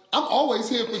 like, I'm always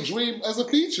here for Dream as a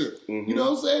feature. You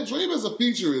know what I'm saying? Dream as a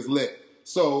feature is lit.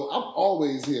 So I'm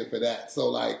always here for that. So,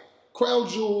 like, Crown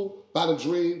Jewel by The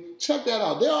Dream. Check that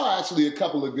out. There are actually a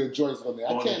couple of good joints on there.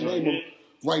 I can't name them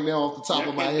right now off the top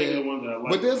of my head.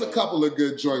 But there's a couple of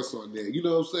good joints on there. You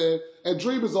know what I'm saying? And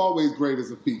Dream is always great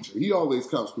as a feature. He always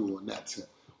comes through on that tip.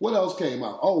 What else came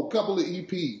out? Oh, a couple of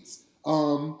EPs.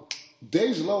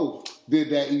 Dej Loaf did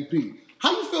that EP.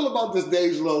 How you feel about this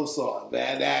Dej Loaf song,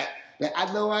 man? That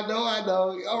I know.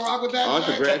 You all rock with that? Oh,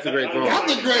 that's a great song.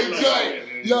 That's a great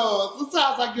joint. Yo,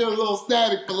 sometimes I get a little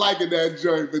static for liking that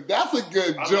joint, but that's a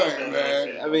good joint,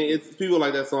 man. I mean, it's people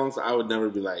like that song, so I would never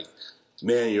be like,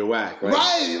 man, you're whack. Like,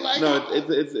 right? Like, no,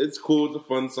 it's cool. It's a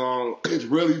fun song. It's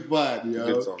really fun, yo.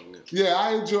 Good song. Yeah,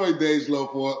 I enjoy Dej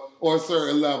Loaf on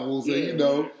certain levels, and you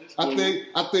know, cool.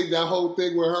 I think that whole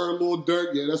thing with her and Lil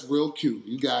Durk, yeah, that's real cute.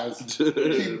 You guys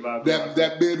keep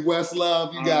that Midwest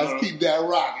love. You guys keep that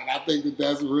rocking. I think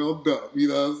that's real dope. You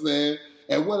know what I'm saying?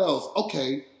 And what else?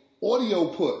 Okay, Audio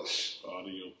Push.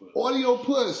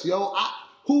 Yo,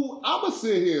 I'ma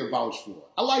sit here and vouch for.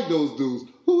 I like those dudes.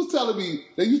 Who's telling me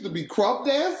they used to be crump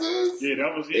dancers? Yeah,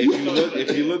 that was it.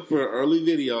 If you look for an early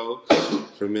video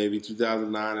from maybe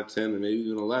 2009 or 10 or maybe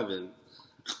even 11,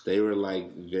 they were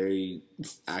like very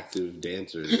active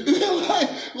dancers.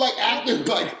 like active,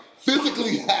 like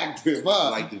physically active, huh?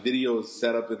 Like the video is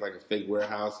set up in like a fake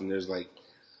warehouse and there's like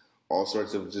all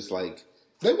sorts of just like...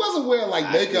 They wasn't wearing like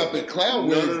makeup and clown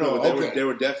wigs. No. They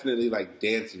were definitely like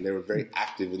dancing. They were very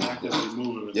active in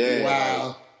moving. Yeah.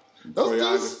 Wow.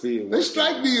 Those dudes, they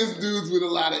strike me as dudes with a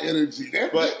lot of energy. They're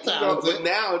talented. But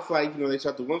now it's like, you know, they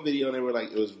shot the one video and they were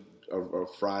like, it was a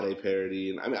Friday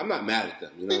parody. And I mean, I'm not mad at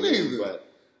them, you know what I mean? But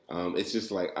it's just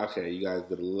like, okay, you guys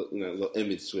did a little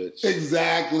image switch.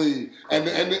 Exactly. And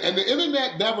the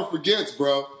internet never forgets,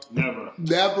 bro.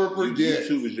 Never forgets.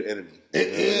 YouTube is your enemy. It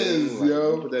is, like,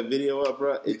 yo. Put that video up,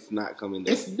 bro. It's not coming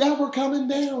down. It's never coming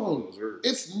down.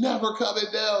 It's never coming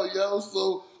down, yo.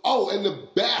 So, and the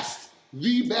best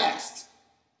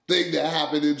thing that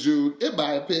happened in June, in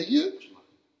my opinion.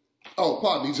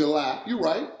 Pardon me, July. You're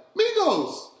right.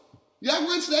 Migos. Young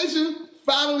Rich Nation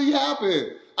finally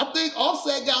happened. I think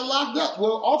Offset got locked up.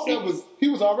 Well, Offset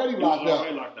was already locked up.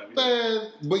 Man,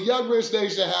 but Young Rich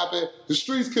Nation happened. The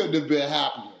streets couldn't have been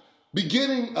happier.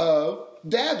 Beginning of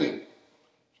dabbing.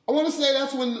 I want to say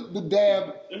that's when the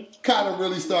dab kind of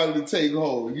really started to take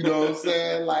hold. You know what I'm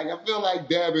saying? Like, I feel like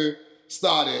dabbing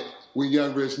started when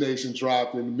Young Rich Nation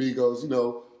dropped and the Migos, you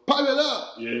know, pipe it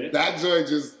up. Yeah. That joint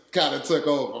just kind of took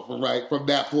over from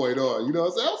that point on. You know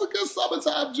what I'm saying? That was a good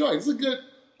summertime joint. It's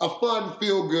a fun,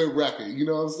 feel-good record. You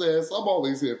know what I'm saying? So I'm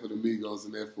always here for the Migos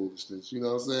and their foolishness. You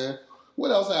know what I'm saying?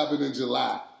 What else happened in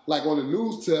July? Like on the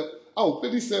news tip,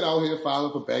 50 Cent out here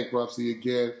filing for bankruptcy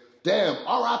again. Damn,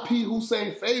 R.I.P.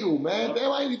 Hussein Fatal, man.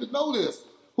 Damn, I didn't even know this.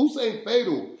 Hussein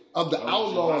Fatal of the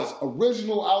Outlaws,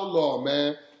 original outlaw,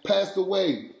 man, passed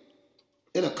away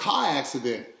in a car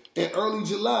accident in early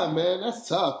July, man. That's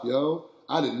tough, yo.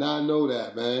 I did not know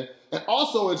that, man. And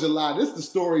also in July, this is the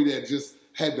story that just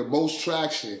had the most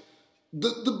traction.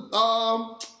 The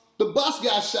bus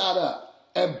got shot up,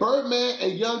 and Birdman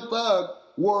and Young Thug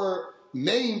were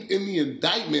named in the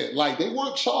indictment. Like, they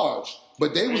weren't charged,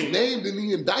 but they was named in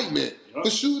the indictment for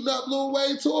shooting up Lil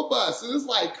Wayne tour bus. And it's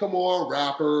like, come on,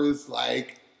 rappers.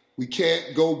 Like, we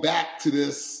can't go back to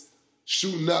this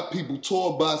shooting up people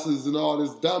tour buses and all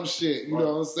this dumb shit. You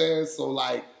know what I'm saying? So,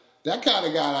 like, that kind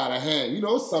of got out of hand. You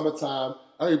know, it's summertime.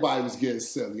 Everybody was getting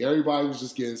silly. Everybody was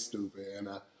just getting stupid. And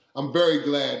I'm very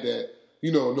glad that,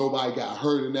 you know, nobody got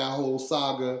hurt in that whole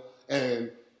saga.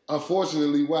 And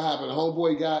unfortunately, what happened?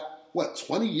 Homeboy got,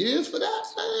 20 years for that,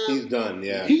 man? He's done,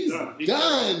 yeah. He's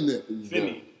done.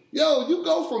 Yo, you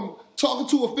go from talking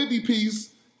to a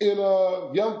 50-piece in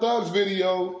a Young Thug's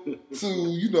video to,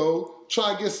 you know,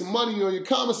 try and get some money on your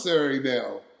commissary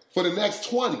now for the next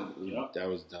 20. Yep. That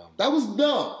was dumb. That was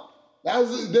dumb.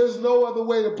 There's no other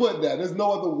way to put that. There's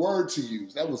no other word to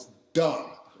use. That was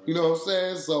dumb. You know what I'm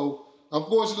saying? So,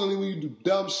 unfortunately, when you do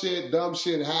dumb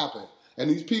shit happen. And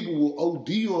these people will OD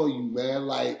on you, man.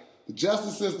 Like, the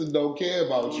justice system don't care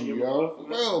about you, yo. For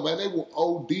real, man. They will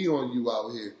OD on you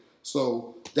out here.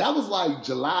 So, that was like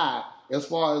July, as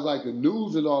far as like the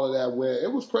news and all of that, where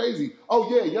it was crazy.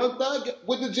 Oh, yeah, Young Thug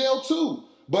went to jail too.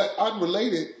 But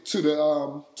unrelated to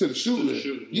the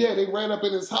shooting. Yeah, they ran up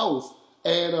in his house.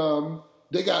 And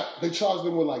they charged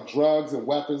him with like drugs and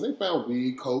weapons. They found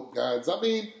weed, coke, guns. I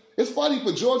mean, it's funny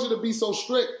for Georgia to be so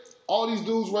strict. All these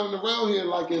dudes running around here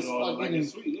like it's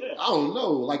sweet, yeah. I don't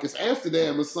know, like it's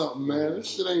Amsterdam or something, man.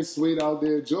 This shit ain't sweet out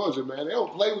there in Georgia, man. They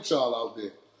don't play with y'all out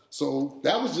there. So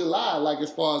that was July. Like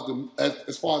as far as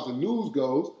the news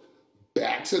goes,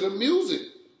 back to the music.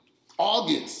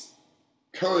 August,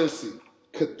 Currency,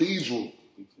 Cathedral.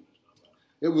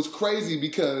 it was crazy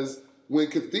because when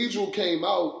Cathedral came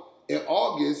out in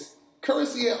August,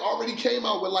 Currency had already came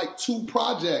out with like 2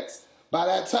 projects by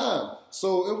that time.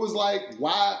 So it was like,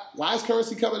 why is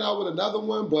Currency coming out with another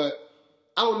one? But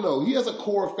I don't know. He has a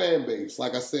core fan base.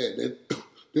 Like I said,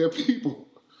 there are people,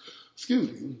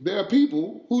 there are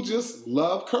people who just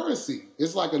love Currency.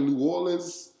 It's like it's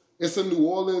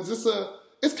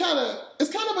kind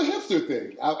of a hipster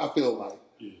thing, I feel like.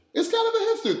 Yeah. It's kind of a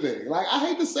hipster thing. Like, I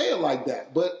hate to say it like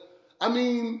that, but I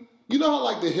mean, you know how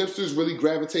like the hipsters really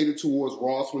gravitated towards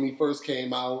Ross when he first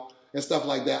came out and stuff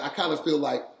like that? I kind of feel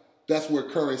like that's where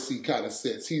Currency kind of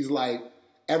sits. He's like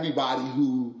everybody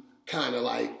who kind of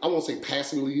like, I won't say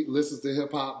passively listens to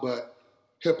hip-hop, but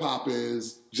hip-hop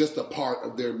is just a part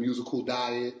of their musical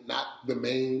diet, not the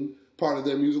main part of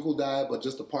their musical diet, but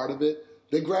just a part of it.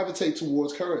 They gravitate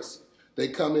towards Currency. They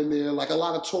come in there like a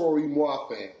lot of Tory Moore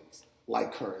fans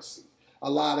like Currency. A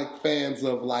lot of fans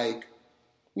of like,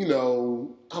 you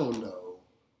know, I don't know.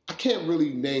 I can't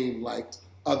really name like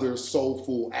other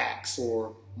soulful acts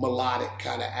or melodic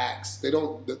kind of acts. Their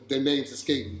names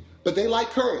escape me. But they like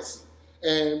Currency.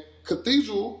 And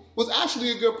Cathedral was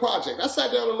actually a good project. I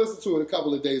sat down and listened to it a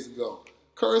couple of days ago.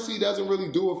 Currency doesn't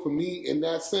really do it for me in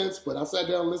that sense, but I sat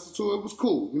down and listened to it. It was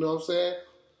cool. You know what I'm saying?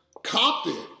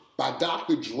 Compton by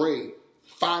Dr. Dre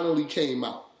finally came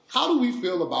out. How do we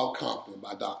feel about Compton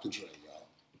by Dr. Dre, y'all?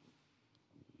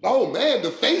 Oh man, the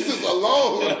faces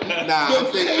alone.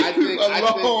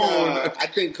 I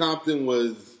think Compton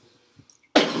would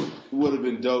have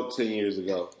been dope 10 years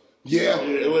ago. Yeah,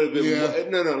 it would have been. Yeah.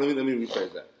 No. Let me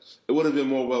rephrase that. It would have been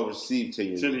more well received 10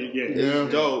 years ago.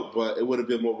 It's dope, but it would have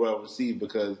been more well received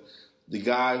because the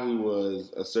guy who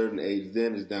was a certain age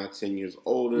then is now 10 years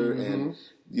older, and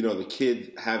you know the kids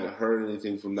haven't heard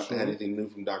anything had anything new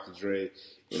from Dr. Dre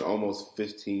in almost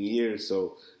 15 years.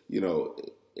 So you know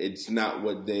it's not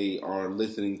what they are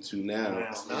listening to now.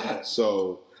 It's not.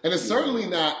 So, and it's certainly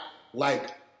not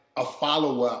like a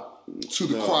follow up to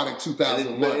the Chronic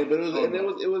 2001. But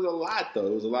it was a lot though.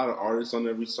 It was a lot of artists on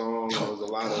every song. It was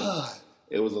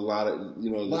a lot of you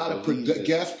know, a lot of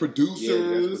guest producers. Yeah,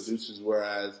 guest producers.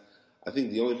 Whereas I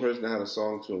think the only person that had a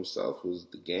song to himself was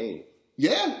The Game.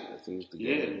 Yeah. I think it was The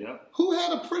Game. Yeah. Who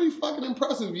had a pretty fucking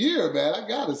impressive year, man. I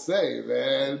gotta say,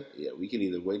 man. Yeah, we can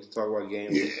either wait to talk about Game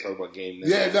or we can talk about Game now.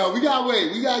 Yeah, no, we gotta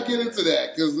wait. We gotta get into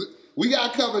that because we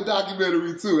gotta cover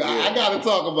documentary too. Yeah. I gotta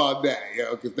talk about that,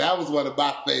 yo, because that was one of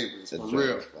my favorites, for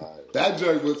real. That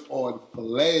joint was on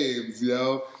flames,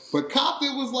 yo. But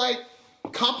Compton was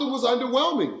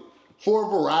underwhelming for a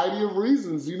variety of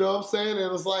reasons, you know what I'm saying?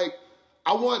 And it's like,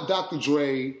 I want Dr.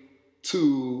 Dre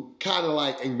to kind of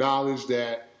like acknowledge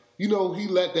that, you know, he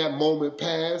let that moment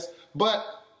pass. But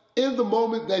in the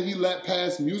moment that he let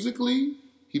pass musically,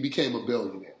 he became a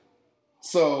billionaire.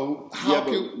 So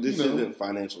this isn't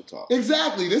financial talk.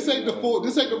 Exactly. This ain't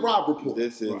the Rob Report.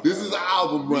 This is an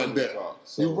album rundown.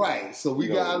 So, you're right. So we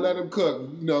gotta let him cook.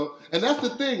 You know, and that's the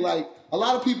thing. Like a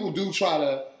lot of people do try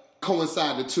to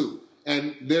coincide the two,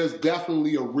 and there's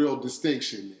definitely a real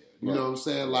distinction there. You know what I'm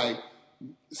saying? Like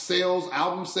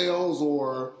album sales,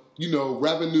 or you know,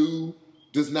 revenue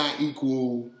does not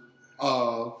equal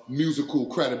musical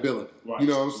credibility. Right. You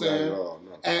know what I'm saying?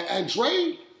 And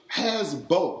Dre has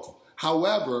both.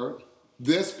 However,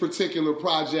 this particular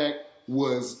project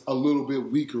was a little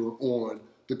bit weaker on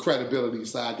the credibility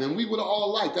side than we would have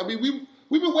all liked. I mean,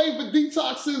 we've been waiting for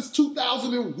Detox since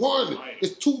 2001. Right.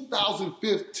 It's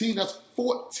 2015. That's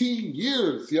 14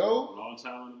 years, yo. Long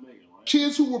time in the making, right?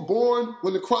 Kids who were born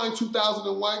when the Crying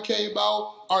 2001 came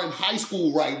out are in high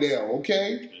school right now,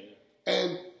 okay? Yeah.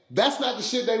 And that's not the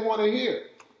shit they want to hear.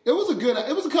 It was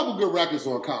a couple good records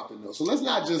on Compton though. So let's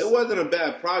not just. It wasn't a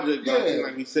bad project, but I think,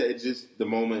 like we said, it's just the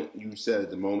moment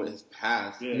has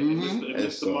passed. Yeah, it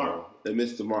missed the mark. It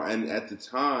missed the mark, and at the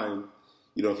time,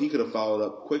 you know, if he could have followed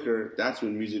up quicker, that's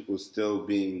when music was still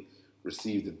being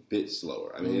received a bit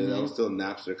slower. I mean, that was still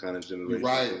Napster kind of generation.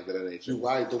 Right. Of that nature. You're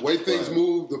right. The way things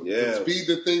move, the speed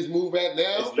that things move at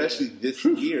now, especially this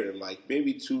year, like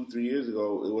maybe 2-3 years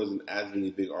ago, it wasn't as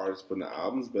many big artists putting out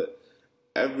albums, but.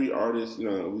 Every artist, you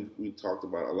know, we talked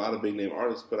about a lot of big name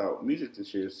artists put out music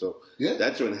this year, so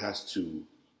that joint has to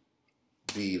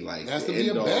be like the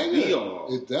end all be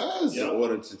all. It does in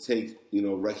order to take, you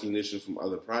know, recognition from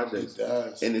other projects. It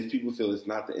does. And if people feel it's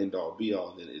not the end all be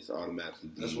all, then it's automatically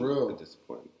a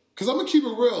disappointment. Because I'm gonna keep it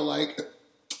real. Like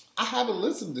I haven't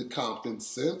listened to Compton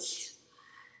since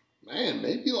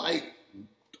maybe like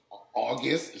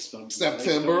August,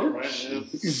 September.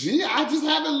 Right? Yeah, I just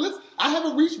haven't listened. I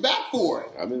haven't reached back for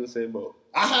it. I'm in the same boat.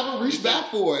 I haven't reached back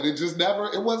for it.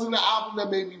 It wasn't the album that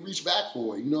made me reach back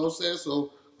for it. You know what I'm saying? So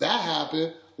that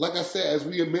happened. like I said, as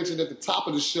we had mentioned at the top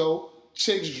of the show,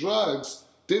 Chinx Drugz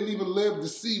didn't even live to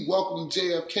see Welcome to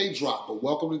JFK drop, but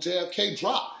Welcome to JFK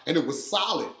drop, and it was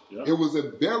solid. Yeah. It was a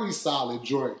very solid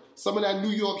joint. Some of that New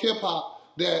York hip hop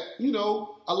that, you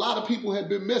know, a lot of people had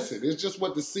been missing. It's just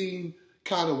what the scene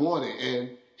kind of wanted, and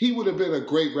he would have been a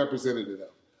great representative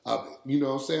of it. You know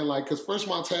what I'm saying? Like, because Fresh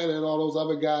Montana and all those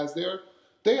other guys there,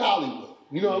 they Hollywood.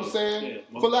 You know what I'm saying?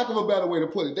 Yeah. For lack of a better way to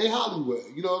put it, they Hollywood.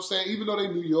 You know what I'm saying? Even though they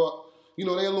New York, you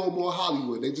know, they a little more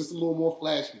Hollywood. They just a little more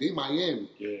flashy. They Miami.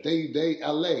 Yeah. They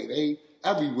LA. They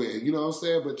everywhere. You know what I'm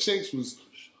saying? But Chinx was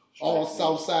all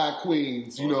Southside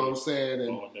Queens. You know what I'm saying?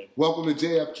 And Welcome to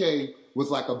JFK was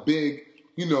like a big,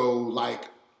 you know, like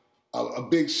a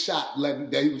big shot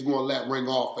that he was going to let ring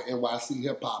off for NYC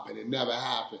hip hop, and it never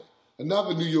happened.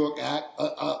 Another New York act,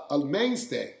 a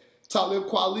mainstay, Talib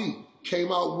Kweli, came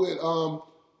out with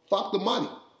Fuck the Money.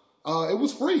 It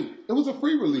was free. It was a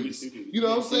free release. You know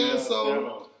what I'm saying?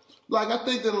 So, like, I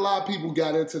think that a lot of people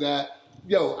got into that.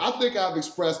 Yo, I think I've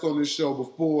expressed on this show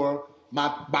before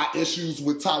my issues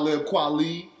with Talib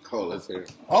Kweli. Oh, let's hear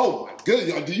it. Oh, my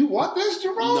goodness. Do you want this,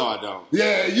 Jerome? No, I don't.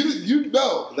 Yeah, you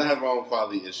know. I have my own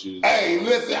quality issues. Hey,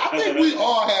 listen, I think we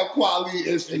all have quality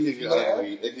issues, It can get man.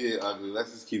 ugly. It can get ugly.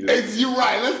 Let's just keep it. You're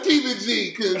right. Let's keep it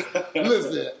G. Because,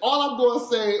 listen, all I'm going to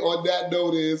say on that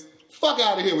note is, fuck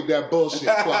out of here with that bullshit,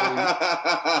 Kweli.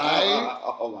 Alright?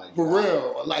 Oh, my God. For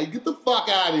real. Like, get the fuck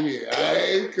out of here,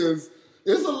 alright? Because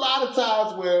there's a lot of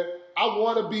times where I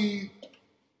want to be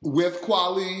with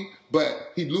Kweli,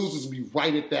 but he loses me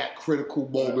right at that critical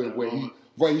moment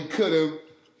where he could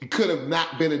have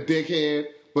not been a dickhead,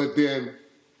 but then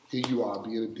here you are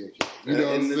being a dickhead. You know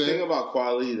what I'm the saying? thing about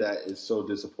Kweli that is so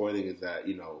disappointing is that,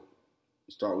 you know,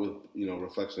 you start with, you know,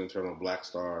 Reflection Eternal, Black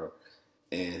Star,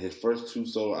 and his first two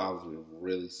solo albums were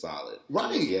really solid.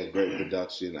 Right. He had great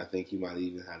production. I think he might have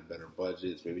even had better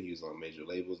budgets. Maybe he was on major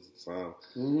labels at the time.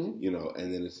 Mm-hmm. You know,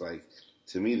 and then it's like,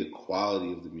 to me, the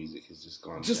quality of the music has just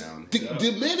gone down.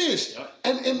 Diminished.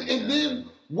 And then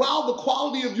while the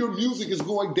quality of your music is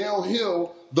going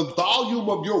downhill, the volume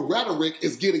of your rhetoric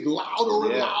is getting louder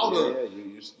and louder. Yeah.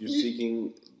 You're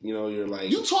seeking, you know, you're like...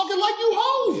 You talking like you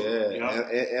hoes.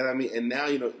 Yeah. And I mean, and now,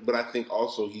 you know, but I think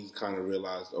also he's kind of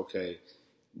realized, okay,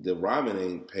 the rhyming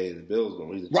ain't paying the bills no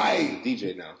more. He's a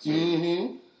DJ now, too.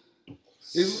 Mm-hmm.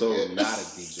 So not a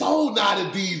DJ. So not a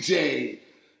DJ.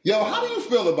 Yo, how do you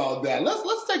feel about that?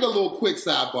 Let's take a little quick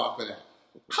sidebar for that.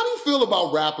 How do you feel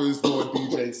about rappers doing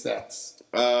DJ sets?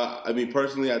 I mean,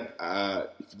 personally, the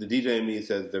DJ in me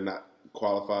says they're not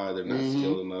qualified, they're not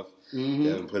skilled enough, they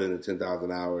haven't put in the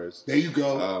 10,000 hours. There you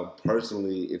go.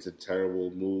 Personally, it's a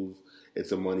terrible move.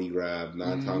 It's a money grab.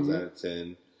 9 times out of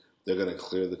 10, they're going to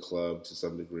clear the club to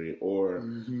some degree, or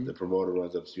the promoter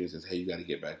runs up to you and says, hey, you got to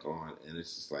get back on. And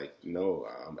it's just like, no,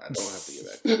 I don't have to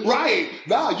get back on. Right.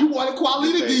 Nah, you want a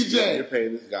quality DJ. You're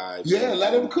paying this guy. Yeah,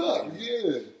 let him cook.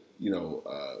 Yeah. You know,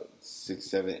 6,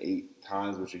 7, 8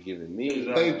 times what you're giving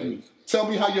me. Thank you. Tell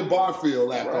me how your bar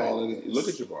feel after all of this. Look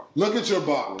at your bar. Look at your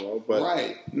bar. You know,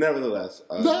 but nevertheless,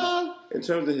 in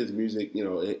terms of his music, you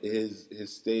know, his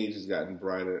stage has gotten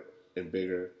brighter and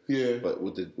bigger. Yeah. But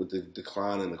with the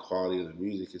decline in the quality of the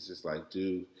music, it's just like,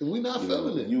 dude, we're not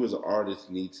feeling it. You as an artist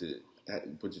need to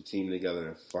put your team together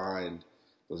and find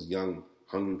those young,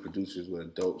 hungry producers with a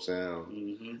dope sound.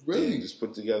 Mm-hmm. Really? And just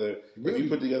put together. If you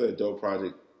put together a dope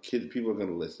project, people are going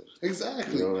to listen.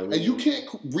 Exactly. You know what I mean? And you can't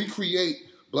recreate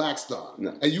Black Star.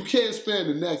 No. And you can't spend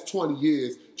the next 20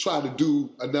 years trying to do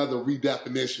another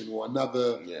redefinition or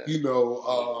another, you know,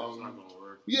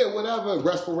 whatever,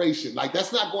 respiration. Like,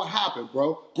 that's not going to happen,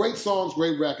 bro. Great songs,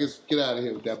 great records. Get out of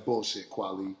here with that bullshit,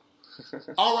 Kweli.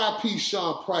 R.I.P.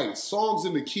 Sean Price. Songs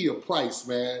in the key of Price,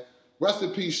 man. Rest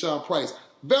in peace, Sean Price.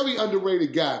 Very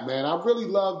underrated guy, man. I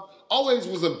really always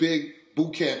was a big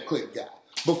Boot Camp Click guy.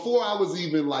 Before I was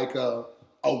even like a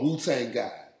Wu-Tang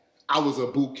guy, I was a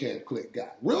Boot Camp Click guy.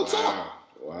 Real talk.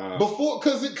 Wow. Before,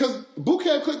 because Boot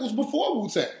Camp Click was before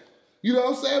Wu-Tang. You know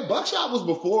what I'm saying? Buckshot was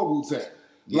before Wu-Tang.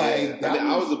 Yeah. Like,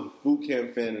 I was a Boot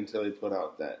Camp fan until they put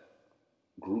out that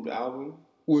group album.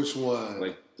 Which one?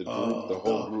 Like the group, the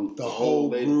whole group. The whole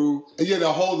group. Yeah,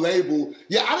 the whole label.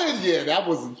 Yeah, that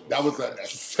was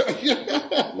unnecessary.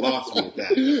 Lost me at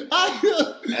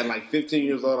that. At like 15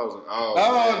 years old, I was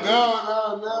like,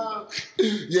 no.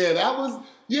 Yeah, that was,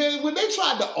 when they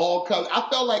tried to all come, I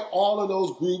felt like all of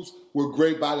those groups were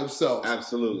great by themselves.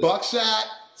 Absolutely. Buckshot,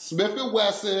 Smith &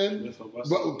 Wesson,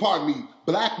 pardon me,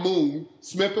 Black Moon,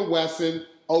 Smith & Wesson,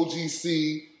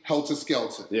 OGC, Helter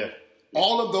Skelter. Yeah.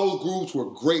 All of those groups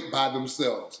were great by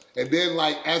themselves. And then,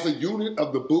 like, as a unit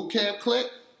of the Boot Camp Click,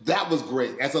 that was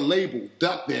great. As a label,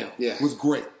 Duck Down was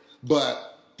great.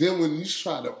 But then when you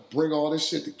try to bring all this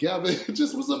shit together, it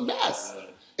just was a mess.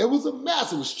 It was a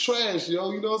mess. It was trash,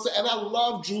 yo. You know what I'm saying? And I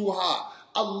love Drew Hart.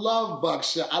 I love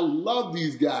Buckshot. I love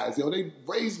these guys, yo. They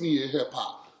raised me in hip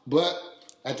hop. But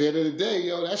at the end of the day,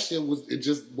 yo, that shit it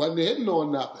just wasn't hitting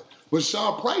on nothing. But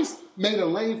Sean Price made a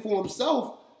lane for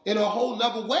himself in a whole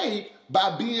nother way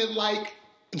by being like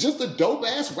just a dope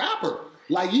ass rapper.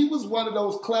 Like he was one of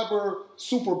those clever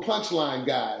super punchline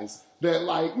guys that,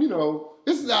 like, you know,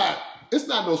 it's not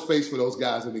no space for those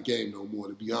guys in the game no more,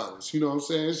 to be honest. You know what I'm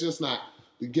saying? It's just not,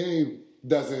 the game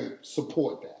doesn't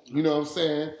support that. You know what I'm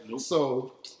saying? Nope.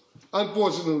 So,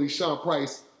 unfortunately, Sean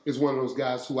Price is one of those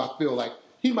guys who I feel like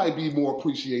he might be more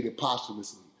appreciated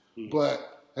posthumously.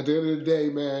 But at the end of the day,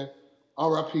 man,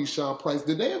 R.I.P. Sean Price.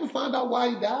 Did they ever find out why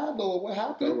he died or what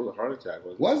happened? It was a heart attack,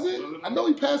 wasn't it? Was it? I know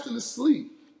he passed in his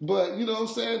sleep. But, you know what I'm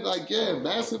saying? Like, yeah,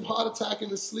 massive heart attack in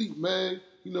his sleep, man.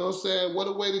 You know what I'm saying? What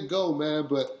a way to go, man.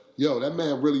 But, yo, that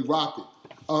man really rocked it.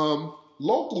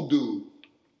 Local dude,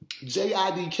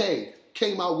 JIDK,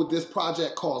 came out with this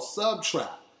project called Subtrap.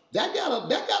 That got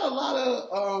a lot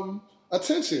of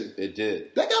attention. It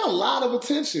did. That got a lot of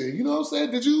attention. You know what I'm saying?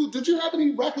 Did you have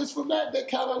any records from that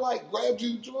kind of like grabbed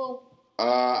you, Jerome?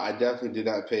 I definitely did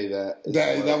not pay that.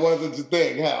 That wasn't the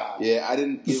thing, huh? Yeah, I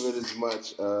didn't give it as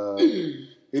much.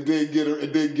 It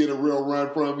didn't get a real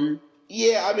run from you.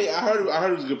 Yeah, I mean, I heard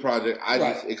it was a good project.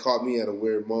 It caught me at a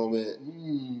weird moment.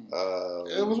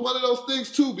 It was one of those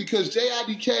things too, because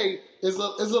JIDK is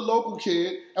a local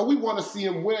kid, and we want to see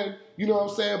him win. You know what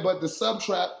I'm saying? But the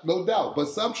Subtrap, no doubt. But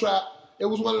Subtrap, it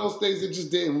was one of those things that just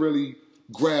didn't really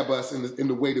grab us in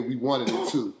the way that we wanted it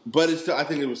to. But I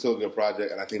think it was still a good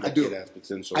project, and I think that kid has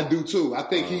potential. I do too. I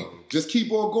think he just keep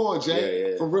on going,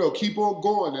 Jay. Yeah. For real, keep on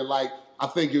going, and like I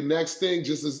think your next thing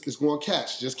just is going to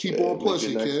catch. Just keep on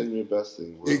pushing, your next kid. Thing, your best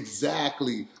thing. Bro.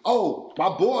 Exactly. Oh, my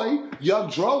boy, Young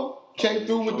Dro came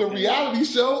through with the reality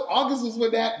show. August was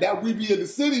when that We Be in the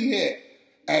City hit.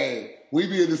 Hey, We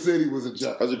Be in the City was a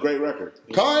joke. That was a great record.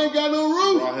 Car ain't got no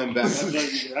roof. Brought him back.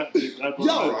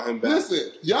 Yo,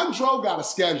 listen, Young Dro got a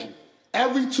schedule.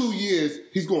 Every 2 years,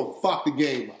 he's going to fuck the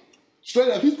game up. Straight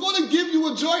up. He's going to give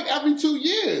you a joint every 2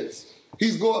 years.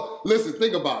 He's going, listen,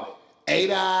 think about it.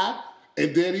 8 Eye,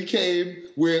 and then he came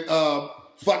with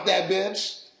Fuck That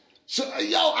Bitch.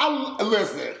 Yo, I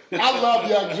love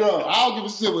Young Dro. I don't give a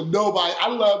shit with nobody. I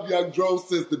love Young Dro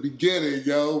since the beginning,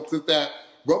 yo. Since that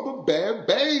Rubber Band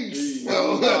Banks. I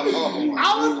was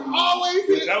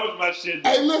always... That was my shit.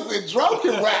 Hey, listen, Dro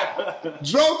can rap.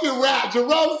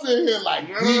 Jerome sitting here like...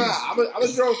 I'm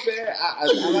a Dro fan. I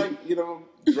like, you know,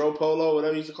 Dro Polo,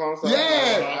 whatever you used to call him.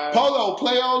 Yeah, Polo,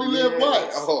 play only live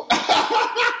once.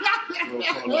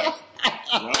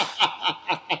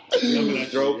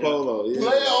 Dro Polo. Yeah.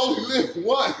 Play only live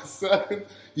once, son.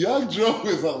 Young Dro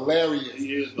is hilarious.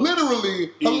 Literally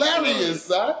hilarious,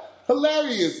 son.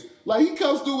 Hilarious. Like, he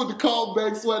comes through with the Carlton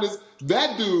Bank sweaters.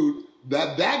 That dude,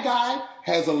 that guy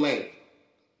has a lane.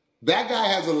 That guy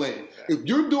has a lane. If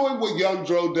you're doing what Young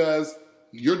Dro does,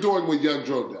 you're doing what Young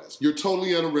Dro does. You're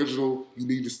totally unoriginal. You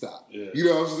need to stop. Yeah. You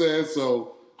know what I'm saying?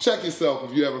 So check yourself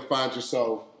if you ever find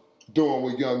yourself doing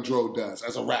what Young Dro does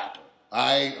as a rapper. All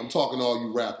right? I'm talking to all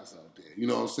you rappers out there. You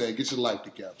know what I'm saying? Get your life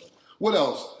together. What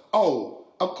else? Oh,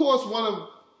 of course,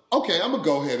 okay, I'm going to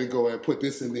go ahead and put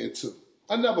this in there too.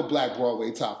 Another Black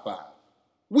Broadway top 5.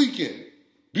 Weekend.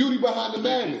 Beauty Behind the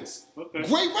Madness. Okay.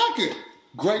 Great record.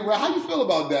 Great record. How you feel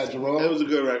about that, Jerome? It was a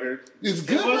good record. It's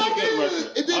good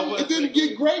record. It didn't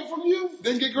get great from you?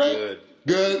 Didn't get great?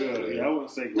 Good. Yeah, I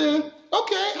wouldn't say great. Man, okay.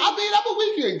 I mean, I'm a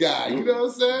Weekend guy. You know what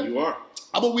I'm saying? You are.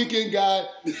 I'm a Weekend guy.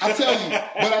 I tell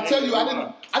you,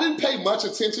 I didn't pay much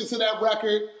attention to that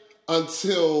record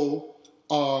until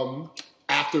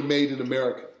after Made in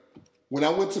America. When I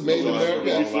went to Made in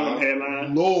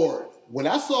America, Lord, when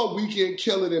I saw Weekend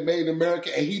kill it in Made in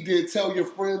America and he did Tell Your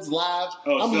Friends live,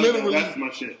 that's my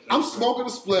shit. I'm smoking a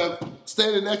spliff,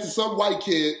 standing next to some white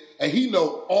kid, and he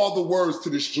know all the words to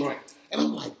this joint. And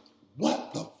I'm like,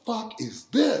 what the fuck is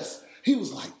this? He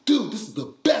was like, dude, this is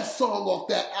the best song off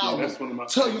that album. Yeah, that's one of my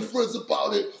Tell Your Friends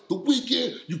about it. The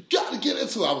Weekend, you got to get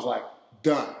into it. I was like,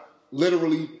 done.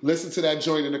 Literally, listen to that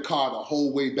joint in the car the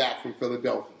whole way back from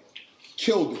Philadelphia.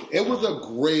 Killed it. It was a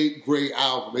great, great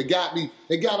album. It got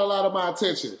a lot of my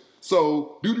attention.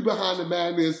 So Beauty Behind the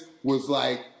Madness was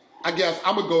like, I guess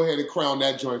I'm gonna go ahead and crown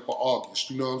that joint for August.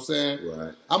 You know what I'm saying?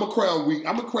 Right. I'm gonna crown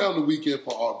the Weekend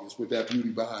for August with that Beauty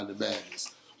Behind the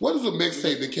Madness. What is the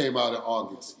mixtape that came out in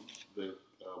August? The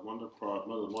Wonderland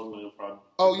Project.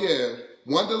 Oh yeah,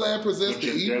 Wonderland presents the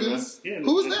Evens. Yeah,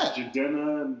 who is that?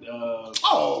 Jidenna and.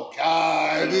 Oh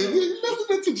God! You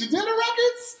listening to Jidenna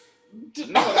records?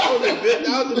 No, that was a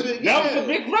big That was a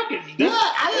big record.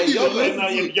 I yo, listen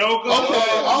to yoga.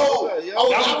 Okay,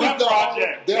 that was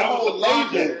project. Their whole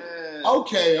label.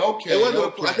 Okay. It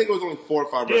wasn't. I think it was only 4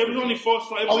 or 5. Yeah, it was only 4.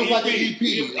 So it was like an EP.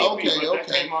 That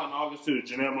came out in August too.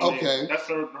 Janelle Monáe. Okay. That's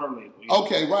her label.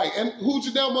 Okay, right. And who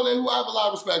Janelle Monáe, who I have a lot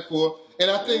of respect for, and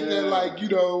I think that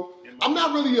I'm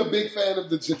not really a big fan of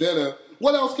the Jadena.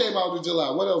 What else came out in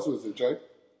July? What else was it, Trey?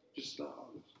 Just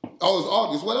August. Oh, it was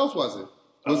August. What else was it?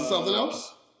 Was it something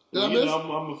else? Did I miss?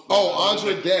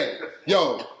 Andre Day.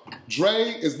 Yo, Dre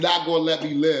is not going to let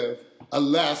me live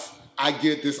unless I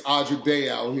get this Andre Day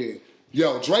out here.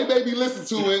 Yo, Dre baby, listen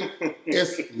to it.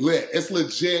 It's lit. It's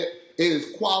legit. It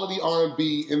is quality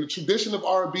R&B in the tradition of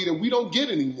R&B that we don't get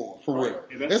anymore, for real.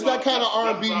 Yeah, it's that kind of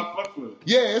R&B.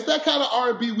 Yeah, it's that kind of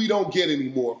R&B we don't get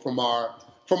anymore from our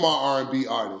R&B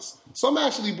artists. So I'm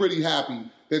actually pretty happy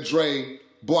that Dre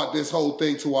brought this whole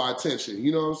thing to our attention.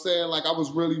 You know what I'm saying? Like, I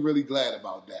was really, really glad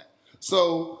about that.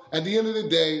 So at the end of the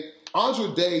day,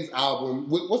 Andre Day's album,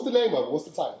 what's the name of it? What's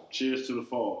the title? Cheers to the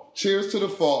Fall. Cheers to the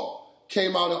Fall.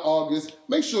 Came out in August.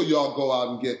 Make sure y'all go out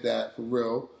and get that for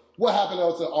real. What happened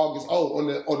else in August? Oh, on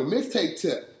the mixtape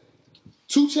tip,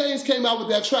 2 Chainz came out with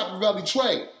that Trapper Valley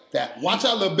Trey. That Watch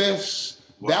Out Lil Bitch.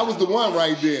 That was the one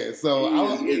right there. So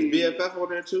is BFF on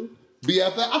there too?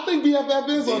 BFF, I think BFF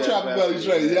is on Trapper Valley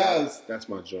Trey. Yes, that's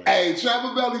my joint. Hey,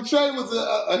 Trapper Valley Trey was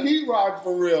a heat rock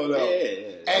for real though.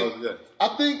 Yeah, that was good. I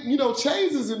think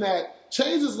Chainz is in that.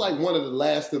 Chainz is like one of the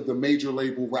last of the major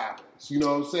label rappers. You know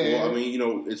what I'm saying? Well, I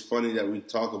mean, it's funny that we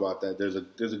talk about that. There's a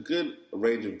good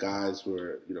range of guys who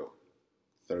are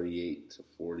 38 to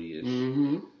 40ish.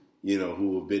 Mm-hmm.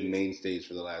 Who have been mainstays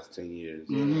for the last 10 years.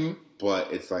 Mm-hmm.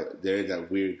 But it's like they're in that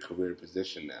weird career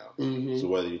position now. Mm-hmm. So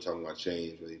whether you're talking about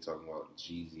Chainz, whether you're talking about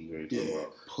Jeezy, or you're talking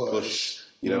about Push.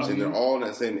 You know what I'm saying? They're all in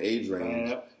that same age range.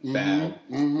 Fab.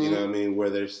 Mm-hmm. You know what I mean? Where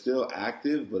they're still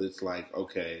active, but it's like,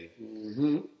 okay,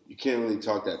 you can't really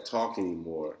talk that talk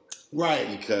anymore. Right.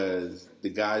 Because the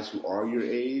guys who are your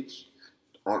age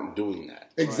aren't doing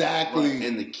that. Exactly. Right?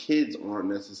 And the kids aren't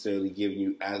necessarily giving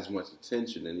you as much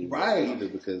attention anymore either,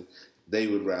 because they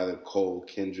would rather Cole,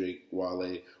 Kendrick,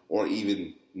 Wale, or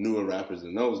even newer rappers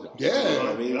than those guys. Yeah. You know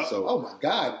what I mean? So, oh my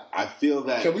God. I feel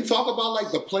that... Can we talk about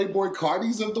like the Playboy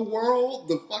Cardis of the world?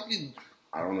 The fucking...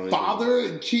 I don't know. Father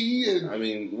and Key and... I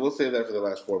mean, we'll save that for the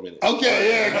last 4 minutes. Okay,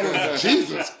 yeah,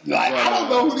 Jesus. I don't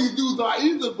know who these dudes are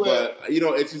either, but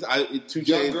it's just... 2 Chainz...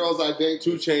 Young girls I date.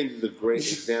 2 Chainz is a great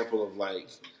example of like,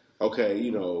 okay,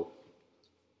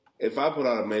 if I put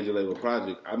out a major label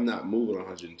project, I'm not moving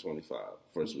 125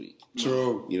 first week.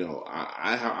 True.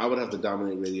 I would have to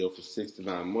dominate radio for 6 to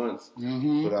 9 months,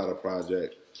 put out a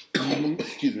project,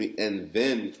 excuse me, and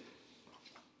then...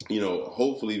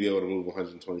 hopefully be able to move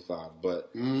 125. But,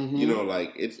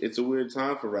 it's a weird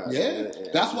time for rap. Yeah.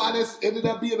 That's why this ended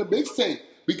up being a mixtape.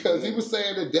 Because he was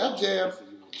saying that Def Jam,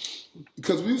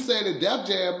 because we were saying that Def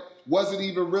Jam wasn't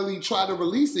even really trying to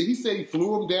release it. He said he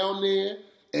flew him down there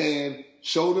and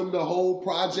showed him the whole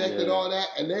project and all that.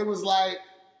 And they was like,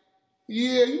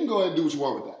 yeah, you can go ahead and do what you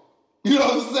want with that. You know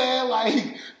what I'm saying?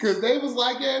 Like, because they was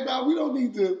like, yeah, no, we don't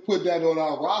need to put that on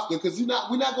our roster because we're not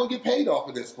going to get paid off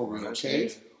of this for real,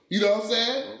 Chainz. You know what I'm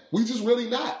saying? We just really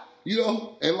not.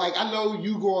 And like, I know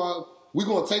we're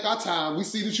going to take our time. We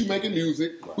see that you making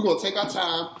music. We're going to take our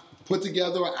time, put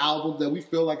together an album that we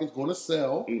feel like is going to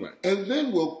sell, and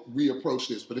then we'll reapproach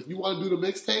this. But if you want to do the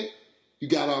mixtape, you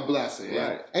got our blessing.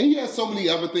 Right? And he has so many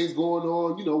other things going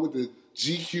on, with the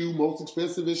GQ most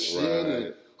expensivest shit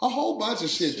and a whole bunch of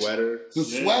shit. The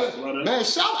sweater. Man,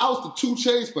 shout outs to 2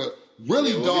 Chainz for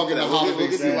really dogging the holiday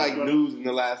season. Like news in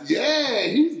the last year. Yeah,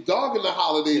 he's dogging the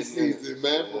holiday season,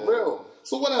 man, for real.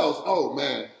 So what else? Oh,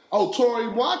 man. Oh,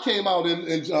 Tory Moi came out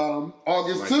in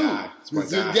August, too.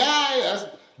 It's your guy.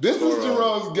 This is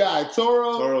Jerome's guy.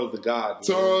 Toro's the god.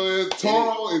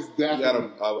 Toro is definitely.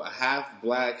 You got a half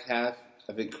black, half,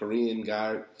 I think, Korean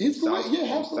guy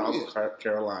from South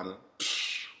Carolina.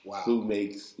 Wow. Who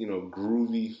makes,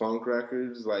 groovy funk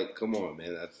records. Like, come on,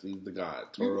 man. He's the god.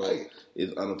 Toro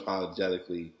is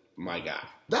unapologetically my guy.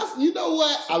 You know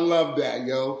what? I love that,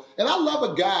 yo. And I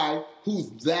love a guy who's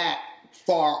that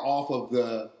far off of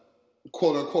the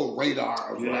quote-unquote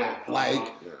radar of rap.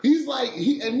 Like, he's like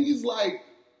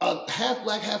a half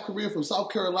black, half Korean from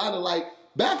South Carolina. Like,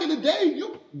 back in the day,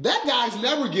 that guy's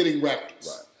never getting records.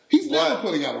 Right. He's never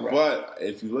putting out a record. But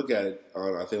if you look at it,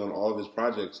 I think on all of his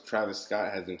projects, Travis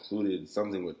Scott has included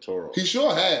something with Toro. He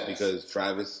sure has. Because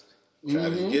Travis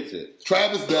gets it.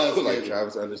 Travis does.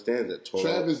 Travis understands that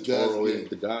Toro is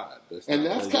the god. I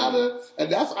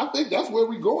think that's where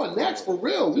we're going next for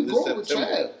real. We're going with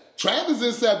Trav. Trav is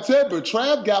in September.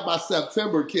 Trav got my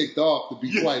September kicked off, to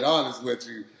be quite honest with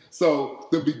you. So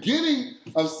the beginning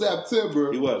of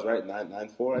September. He was, right?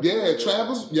 9-4? Yeah,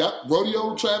 Travis, yep.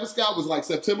 Rodeo Travis Scott was like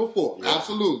September 4th. Yeah.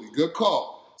 Absolutely. Good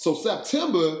call. So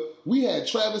September, we had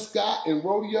Travis Scott and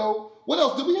Rodeo. What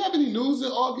else? Did we have any news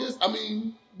in August? I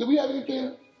mean, did we have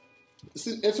anything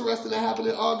interesting that happened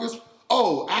in August?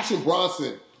 Oh, Action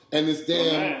Bronson and this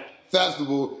damn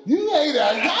festival. You hate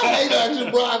that. Y'all hate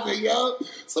Action Bronson, yo.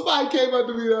 Somebody came up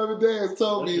to me the other day and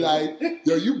told me, like,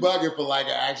 yo, you bugging for like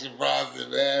an Action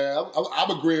Bronson, man.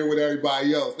 I'm agreeing with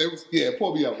everybody else. They was,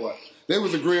 pull me up what. They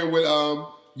was agreeing with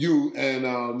you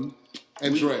and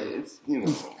Dre. It's, you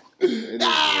know.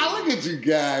 Look at you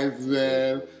guys,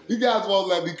 man. You guys won't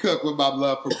let me cook with my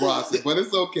love for Bronson, but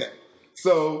it's okay.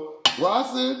 So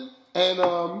Bronson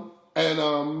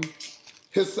and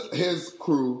his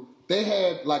crew, they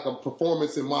had like a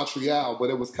performance in Montreal, but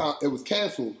it was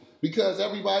canceled because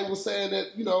everybody was saying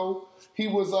that, you know, he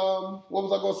was what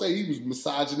was I gonna say? He was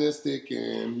misogynistic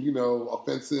and, you know,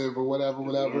 offensive or whatever.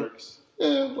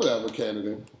 Yeah, whatever,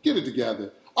 Canada. Get it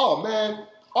together. Oh man.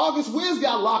 August Wiz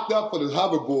got locked up for the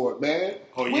hoverboard, man.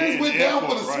 Wiz went down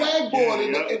for the swag board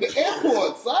in the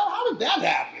airport, son. How did that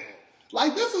happen?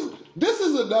 Like, this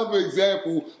is another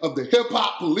example of the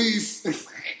hip-hop police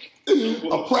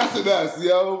oppressing us,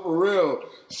 yo, for real.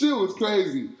 Shit was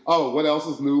crazy. Oh, what else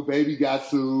is new? Baby got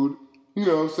sued, you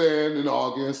know what I'm saying, in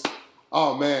August.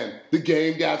 Oh, man, The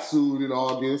Game got sued in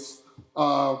August.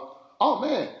 Oh,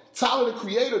 man, Tyler, the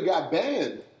Creator, got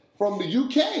banned from the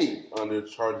UK. Under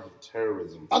charge of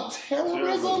terrorism.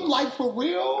 Terrorism? Like, for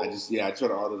real? I saw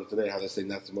an article today how they're saying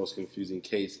that's the most confusing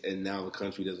case, and now the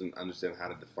country doesn't understand how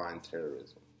to define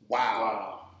terrorism.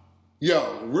 Wow.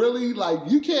 Yo, really? Like,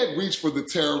 you can't reach for the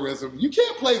terrorism. You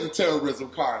can't play the terrorism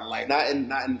card like not in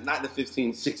the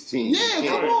 15, 16. Yeah,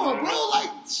 come on, bro. Like,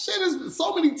 shit is,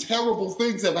 so many terrible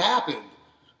things have happened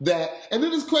that, and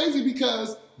it is crazy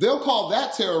because they'll call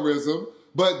that terrorism,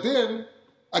 but then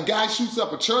a guy shoots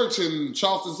up a church in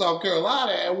Charleston, South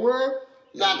Carolina, and we're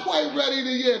not quite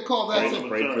ready to call that.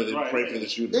 Pray for the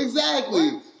shooter.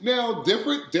 Exactly. Now,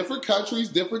 different countries,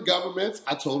 different governments.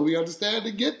 I totally understand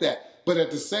and get that, but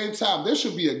at the same time, there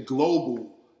should be a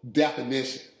global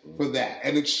definition for that,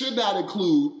 and it should not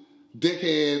include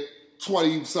dickhead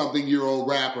 20-something-year-old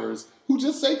rappers who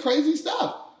just say crazy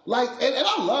stuff. Like, and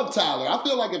I love Tyler. I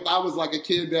feel like if I was like a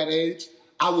kid that age,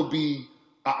 I would be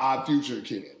an Odd Future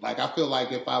kid. Like, I feel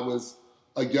like if I was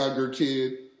a younger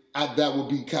kid, that would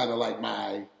be kind of like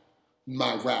my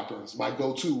rappers, my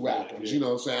go-to rappers. Yeah. You know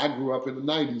what I'm saying? I grew up in the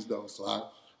 90s, though, so I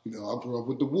grew up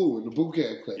with the Wu and the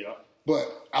Bootcamp Clique. Yeah.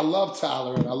 But I love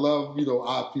Tyler, and I love,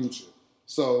 Odd Future.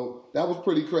 So that was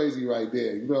pretty crazy right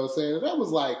there. You know what I'm saying? And that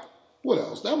was like, what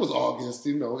else? That was August,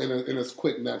 in a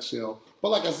quick nutshell. But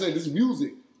like I said, this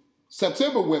music,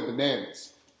 September went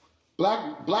bananas.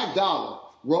 Black Dollar,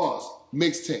 Ross,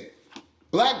 mixtape.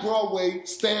 Black Broadway,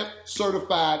 stamped,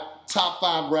 certified, top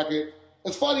 5 record.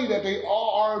 It's funny that they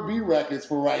all R&B records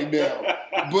for right now.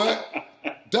 But,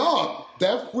 dog,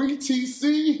 that Free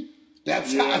TC, that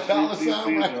Ty Dolla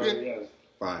 $ign record,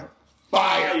 fire.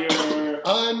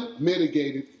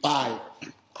 Unmitigated fire.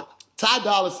 Ty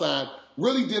Dolla $ign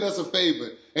really did us a favor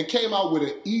and came out with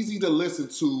an easy to listen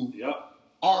to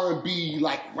R&B,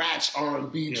 like ratch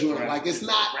R&B joint. Like, it's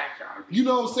not, you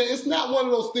know what I'm saying? It's not one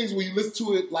of those things where you listen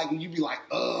to it like and you be like,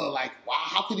 like, wow,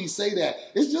 how could he say that?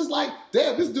 It's just like,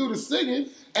 damn, this dude is singing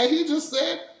and he just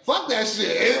said, fuck that shit.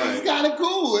 It's kind of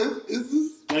cool. It's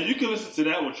just. Now you can listen to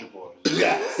that with your boys.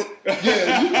 Yes.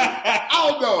 Yeah. I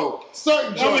don't know.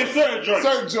 Certain joints.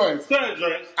 Certain joints.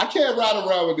 I can't ride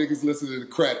around with niggas listening to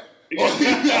Credit.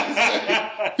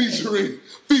 featuring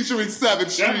 7th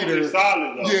Streeter.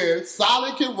 Solid, though. Yeah,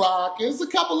 Solid can rock. There's a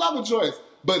couple other joints.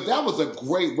 But that was a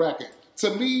great record.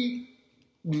 To me,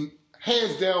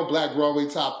 hands down, Black Broadway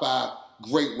top 5,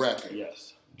 great record.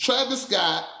 Yes. Travis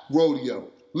Scott, Rodeo.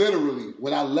 Literally,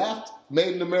 when I left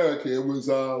Made in America, it was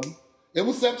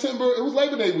September, it was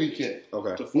Labor Day weekend.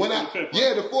 Okay. The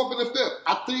 4th and the 5th.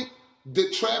 I think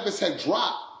that Travis had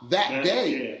dropped that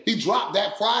day. Yeah. He dropped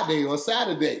that Friday or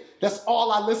Saturday. That's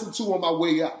all I listened to on my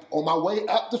way up. On my way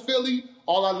up to Philly,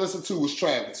 all I listened to was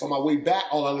Travis. On my way back,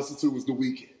 all I listened to was The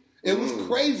Weeknd. It was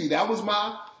crazy. That was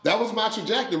my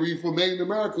trajectory for Made in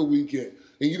America weekend.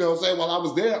 And you know what I'm saying? While I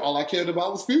was there, all I cared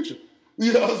about was Future.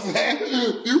 You know what I'm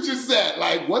saying? Future set.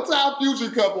 Like, what time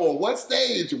Future come on? What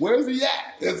stage? Where's he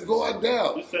at? It's going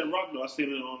down. It's that rock though. I seen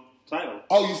it on Tidal.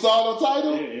 Oh, you saw it on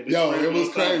Tidal? Yeah, yo, it was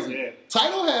crazy. Yeah.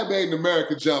 Tidal had Made in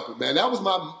America jumping, man. That was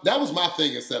my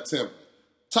thing in September.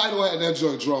 Tidal had that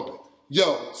joint jumping.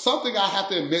 Yo, something I have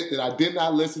to admit that I did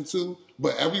not listen to,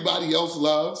 but everybody else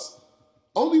loves.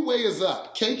 Only Way Is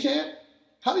Up. K-Cat?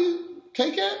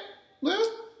 K-Cat? Liz?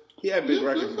 He had big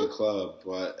records for the club,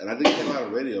 and I think he had a lot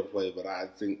of radio play. But I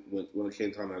think when it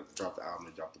came time to drop the album,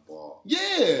 he dropped the ball.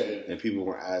 Yeah, and people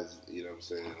weren't as, you know what I'm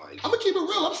saying. Like, I'm gonna keep it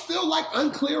real. I'm still like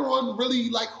unclear on really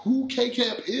like who K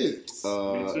Camp is.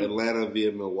 Atlanta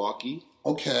via Milwaukee.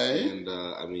 Okay. And,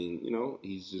 I mean, you know,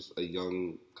 he's just a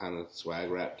young kind of swag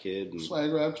rap kid.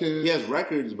 Swag rap kid. He has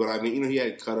records, but I mean, you know, he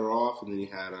had Cut Her Off, and then he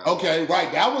had... okay,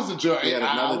 right. That was a joint. He had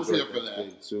another I was here for that.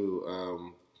 Big too.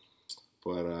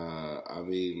 I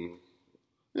mean,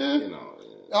 yeah. You know...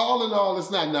 All in all,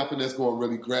 it's not nothing that's going to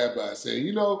really grab us. And,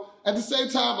 you know, at the same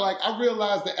time, like, I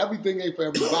realize that everything ain't for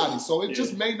everybody. So it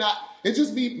just may not... It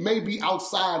just may be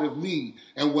outside of me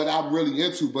and what I'm really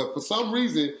into. But for some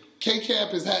reason... K-Camp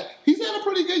he's had a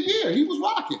pretty good year. He was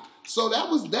rocking. So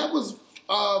that was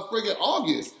friggin'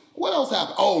 August. What else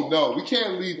happened? Oh no, we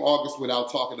can't leave August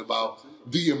without talking about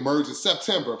the emergence.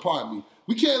 September, pardon me.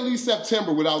 We can't leave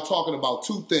September without talking about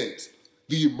two things: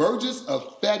 the emergence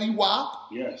of Fetty Wap,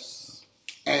 yes,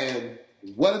 and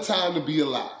What a Time to Be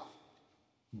Alive.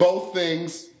 Both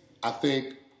things, I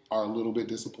think, are a little bit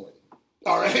disappointing.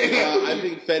 All right, I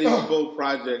think Fetty's full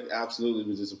project absolutely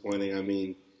was disappointing. I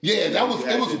mean. Yeah,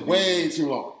 it was way too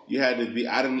long. You had to be.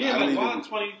 I didn't even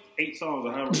 28 songs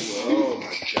or however it was. Oh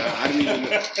my god!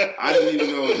 I didn't even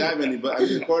know it was that many. But I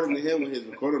mean, according to him, with his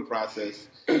recording process,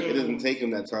 it doesn't take him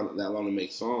that long to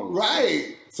make songs.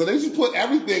 Right. So they just put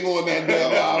everything on that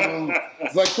damn album.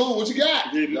 It's like, cool, what you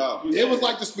got? No. It was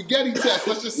like the spaghetti test.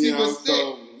 Let's just see what's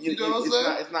stick. You know what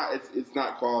I'm saying? It's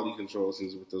not quality control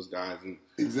since with those guys. And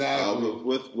exactly.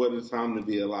 With What a Time to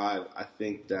Be Alive, I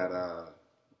think that.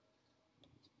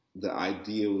 The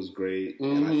idea was great,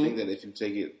 and I think that if you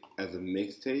take it as a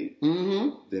mixtape,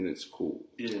 then it's cool.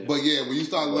 Yeah. But yeah, when you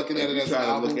start looking at it as an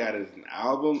album, look at it as an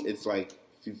album, it's like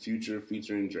Future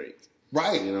featuring Drake.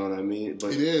 Right. You know what I mean?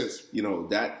 But it is. You know,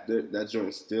 that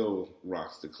joint still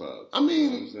rocks the club. I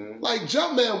mean, you know like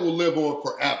Jumpman will live on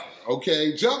forever.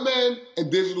 Okay, Jumpman and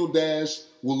Digital Dash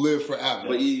will live forever.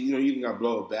 But you even got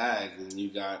Blow a Bag, and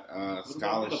you got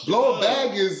Scholarship. Blow a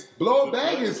Bag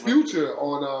is Future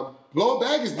on. Blow a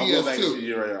Bag is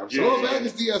DS2. Blow a Bag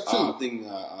is DS2.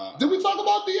 Did we talk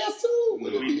about DS2? We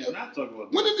did not talk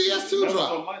about DS2. When did DS2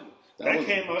 drop? That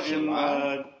came out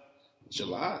in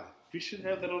July. We should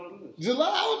have that on the list. July.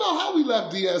 I don't know how we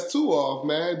left DS2 off,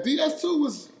 man.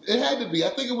 DS2 it had to be. I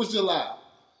think it was July.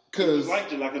 It was like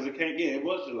July because it came. Yeah, it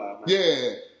was July. Man.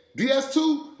 Yeah.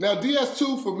 DS2. Now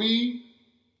DS2 for me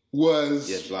was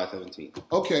July 17th.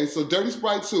 Okay, so Dirty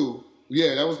Sprite 2.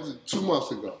 Yeah, that was 2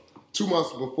 months ago. 2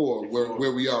 months before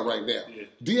where we are right now. Yeah.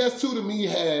 DS2 to me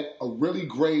had a really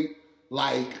great,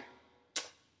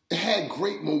 it had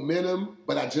great momentum,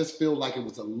 but I just feel like it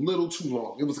was a little too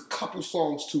long. It was a couple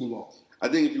songs too long. I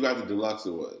think if you got the deluxe,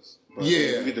 it was. But yeah.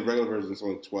 If you get the regular version, it's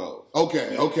only 12.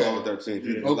 Okay. 12 or 13. If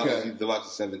you the deluxe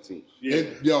is 17. Yeah.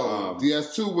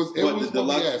 DS2 was...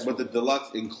 But the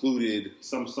deluxe included,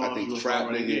 some songs, I think, Trap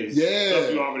Niggas. Yeah.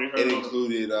 Stuff you already heard. It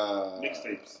included...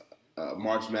 mixtapes.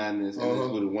 March Madness, and it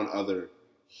included one other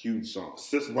huge song.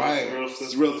 Right. Real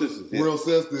Sisters. Yeah. Real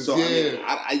Sisters, so, yeah.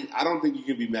 I mean, I don't think you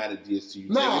can be mad at DS2.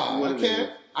 Nah,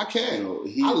 I can't.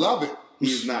 You know, I love it.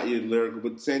 He's not your lyrical,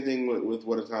 but same thing with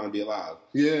What a Time to Be Alive.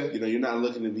 Yeah. You know, you're not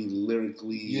looking to be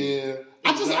lyrically... Yeah.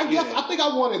 I think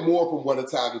I wanted more from What a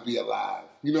Time to Be Alive.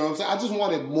 You know what I'm saying? I just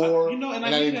wanted more. And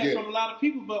I hear that from a lot of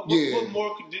people, but what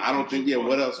more could you I don't think,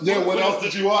 what else? Yeah, what else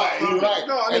did you want? You're right.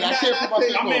 No, I mean, I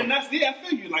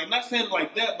feel you. Like, not saying it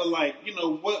like that, but like, you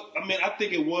know, I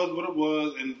think it was what it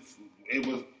was, and it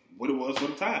was what it was for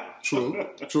the time. True.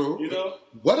 You know?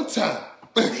 What a time.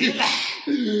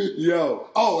 Yo.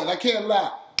 Oh, and I can't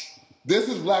lie. This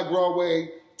is Black Broadway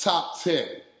top 10,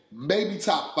 maybe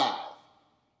top 5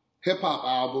 hip-hop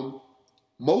album.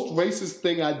 Most racist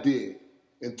thing I did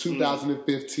in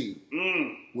 2015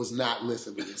 was not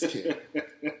listen to this kid.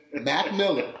 Mac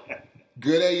Miller,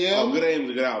 Good A.M. Oh, Good A.M. is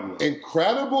a good album.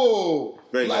 Incredible.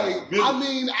 Great album. I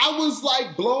mean, I was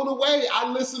like blown away.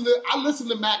 I listened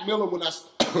to Mac Miller when I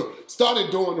started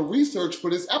doing the research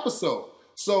for this episode.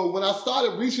 So when I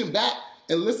started reaching back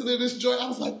and listening to this joint, I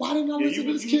was like, why didn't I listen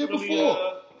to this kid before?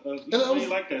 I like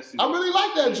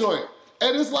that joint.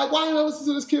 And it's like, why didn't I listen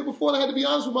to this kid before? And I had to be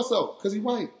honest with myself. Because he's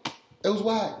white. It was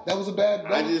whack. That was a bad...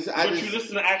 But you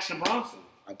listen to Action Bronson.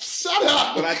 Shut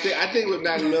up! But I think with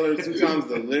Mac Miller, sometimes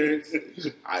the lyrics...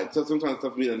 sometimes it's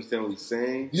tough for me to understand what he's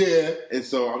saying. Yeah. And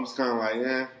so I'm just kind of like,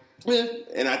 Yeah.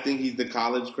 And I think he's the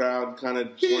college crowd kind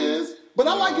of... He is. But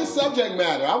I like his subject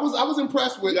matter. I was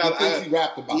impressed with the things he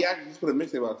rapped about. He actually just put a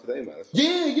mixtape out today, man.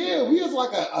 Yeah. He has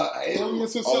like a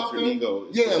alias or something. Ego.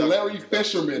 Yeah, Larry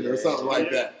Fisherman or something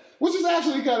like that. Which is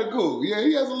actually kind of cool. Yeah,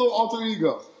 he has a little alter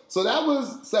ego. So that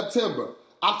was September.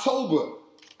 October.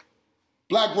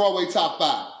 Black Broadway Top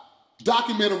 5.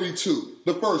 Documentary 2.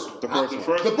 The first one. The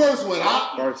first one.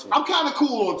 I'm kind of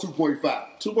cool on 2.5.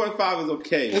 2.5 is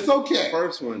okay. It's okay.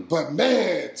 First one. But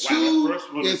man, 2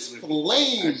 first one is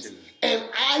flames. And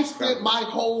I spent the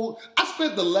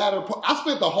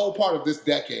whole part of this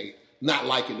decade not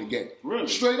liking the game. Really?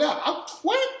 Straight up.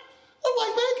 I'm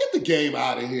like, man, get the game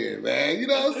out of here, man. You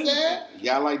know what I'm saying?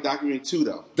 Yeah, I like Documentary 2,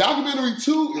 though. Documentary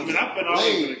 2 is I've been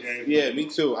always in the game. Yeah, me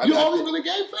too. You always been a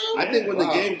game fan? I think when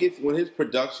Wow. the game when his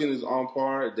production is on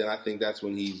par, then I think that's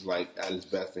when he's like at his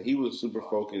best. And he was super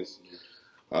focused.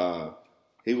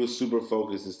 He was super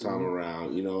focused this time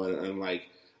around, you know, and like,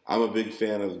 I'm a big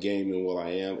fan of Game and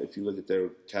will.i.am. If you look at their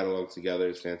catalog together,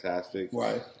 it's fantastic.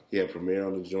 Right. He had Premier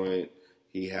on the joint.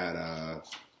 He had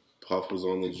Puff was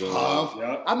on the joint. Puff.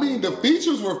 Yep. I mean, the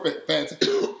features were fantastic.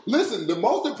 Listen, the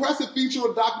most impressive feature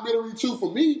of Documentary 2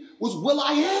 for me was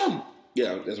will.i.am.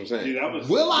 Yeah, that's what I'm saying. Yeah, that was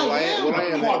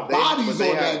will.i.am caught bodies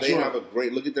on that They joint. have a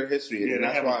great look at their history, Yeah, and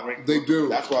that's why They do.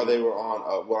 That's why they were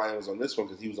on. will.i.am was on this one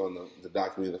because he was on the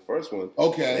documentary, the first one.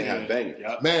 Okay. They had bangers.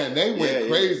 Yep. Man, they went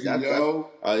crazy, yo.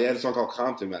 They had a song called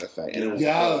Compton, matter of fact, and it was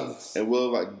Yes. and Will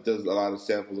like does a lot of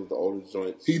samples of the older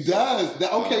joints. He does.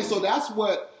 So that's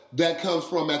what that comes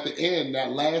from at the end.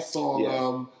 That last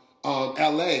song,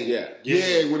 L.A.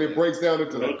 Yeah. when it breaks down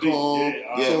into the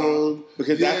Yeah. song.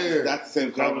 Because Yeah. that's the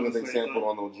same company that they sampled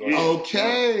on those joints.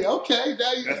 Okay.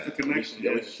 That's the connection.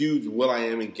 I'm a huge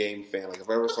will.i.am and Game fan. Like if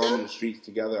I ever saw them in the streets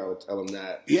together, I would tell them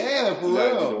that. Yeah, for We need to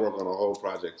real. work on a whole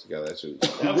project together. That should.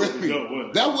 That would be dope, wouldn't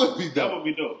it? That would be dope. That would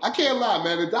be dope. I can't lie,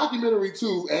 man. The Documentary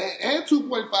 2 and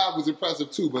 2.5 was impressive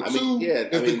too, but 2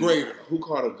 is the greater. Who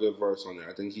caught a good verse on there?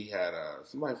 I think he had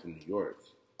somebody from New York.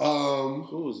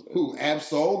 Who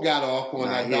Ab-Soul got off on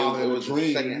that Dollar It in a was the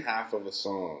Dream. second half of a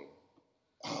song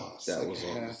that was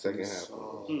on the second half.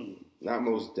 Not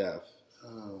Most Def.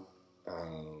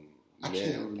 I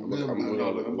can't remember.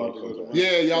 I'm about to look it up.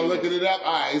 Yeah, y'all looking it up?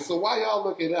 All right, so while y'all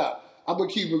looking it up, I'm going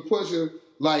to keep it pushing.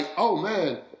 Like, oh,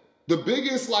 man, the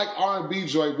biggest, like, R&B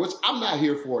joint, which I'm not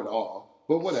here for at all,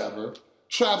 but whatever.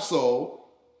 Trap Soul,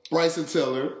 Bryson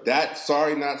Tiller. That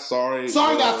Sorry Not Sorry.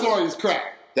 Sorry Not Sorry is crack.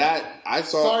 That I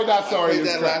saw. Sorry Not Sorry I played is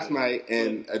that crack. last night,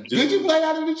 and a dude. Did you play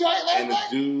that in the joint last And a night?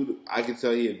 dude, I could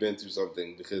tell he had been through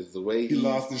something because the way He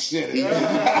lost his shit. he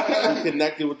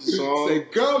connected with the song. Say,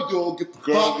 girl, you'll get the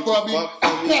Girl, fuck get from the me. fuck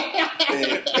from me.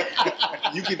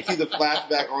 And you can see the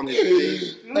flashback on his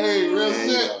face. Hey, real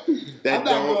And, shit. that I'm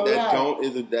not gonna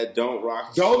lie. that don't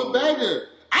rock. Don't the banger.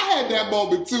 I had that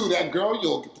moment too. That girl,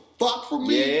 you'll get the fuck from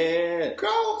me. Yeah.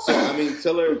 Girl. So I mean,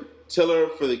 Tiller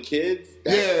for the kids.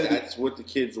 That's what the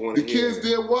kids want The to hear. kids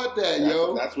did want that,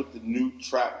 yo. That's what the new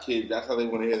trap kids. That's how they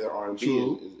want to hear their R&B.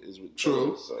 True. Is with True.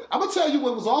 Tiller, so. I'm gonna tell you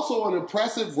what was also an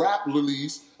impressive rap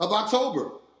release of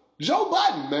October. Joe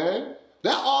Budden, man.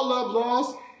 That All Love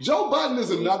Lost. Joe Budden is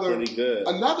pretty good.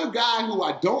 another guy who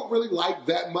I don't really like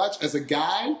that much as a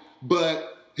guy,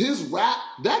 but his rap,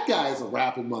 that guy is a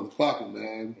rapping motherfucker,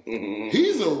 man.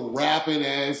 He's a rapping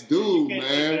ass dude, You can't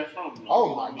man. take that from him.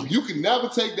 Oh my, you can never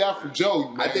take that from Joey,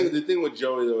 man. I think the thing with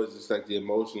Joey though is just like the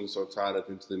emotion is so tied up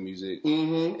into the music,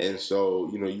 and so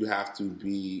you have to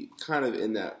be kind of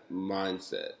in that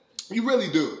mindset. You really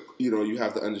do. You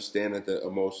have to understand that the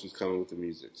emotions coming with the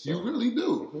music. So. You really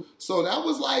do. So that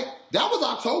was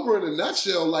October in a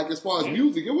nutshell, like as far as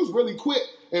music. It was really quick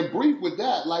and brief with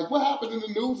that. Like, what happened in the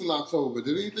news in October?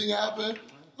 Did anything happen?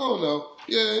 I don't know.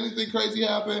 Yeah, anything crazy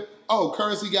happen? Oh,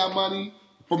 Currency got money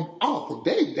from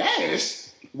Dave Dash.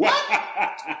 What?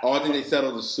 Oh, I think they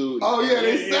settled the suit. Oh, yeah,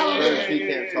 they settled it. He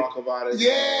can't talk about it.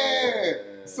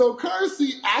 Yeah. So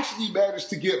Currency actually managed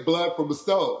to get blood from a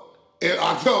stove in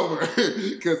October.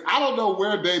 Because I don't know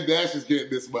where Dave Dash is getting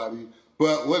this money,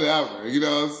 but whatever. You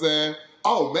know what I'm saying?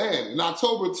 Oh, man. In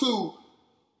October, too,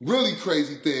 really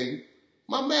crazy thing,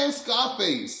 my man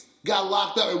Scarface got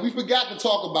locked up. And we forgot to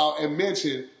talk about and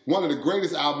mention one of the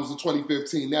greatest albums of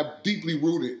 2015, that Deeply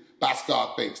Rooted by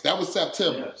Scarface. That was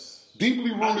September. Yes.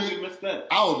 Deeply How did Rooted. you miss that?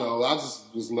 I don't know. I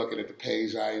just was looking at the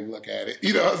page. I didn't look at it.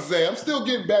 You know what I'm saying? I'm still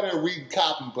getting better at reading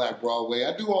copy, Black Broadway.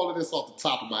 I do all of this off the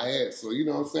top of my head. So, you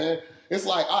know what I'm saying? It's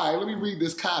like, all right, let me read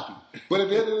this copy. But at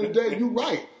the end of the day, you're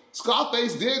right.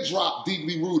 Scarface did drop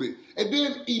Deeply Rooted. And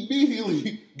then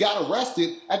immediately got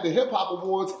arrested at the Hip Hop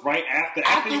Awards. Right after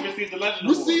he received the Legend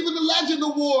Award. Receiving the Legend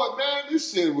Award, man.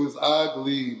 This shit was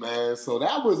ugly, man. So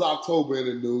that was October in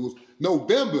the news.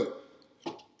 November.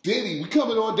 Diddy, we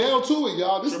coming on down to it,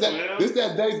 y'all. This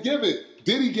that Thanksgiving.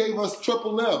 Diddy gave us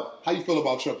Triple M. How you feel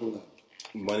about Triple M?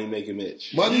 Money making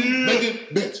Mitch. Money making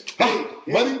bitch. Hey,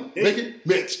 money making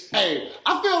bitch. Hey,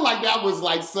 I feel like that was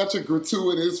like such a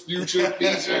gratuitous future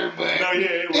feature, but No, yeah,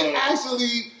 it was.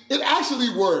 It actually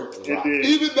worked, It did.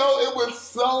 even though it was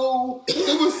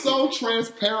so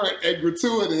transparent and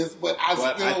gratuitous. But I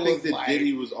think that like,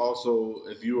 Diddy was also,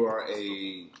 if you are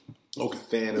a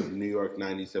fan of New York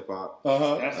 '90s hip hop,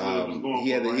 That's what it was going he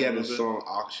had for, he had right? a song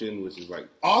 "Auction," which is like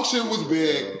Auction was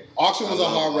big. Auction was a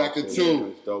hard record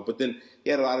too. But then he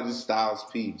had a lot of the Styles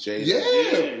P, Jay. Yeah.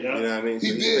 You know what I mean?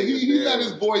 He did. He let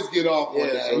his boys get off on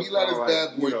that. so He it's let his kinda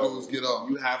bad boy you know, dudes get off.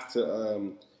 You have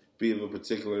to be of a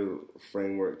particular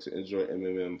framework to enjoy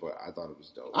Eminem, but I thought it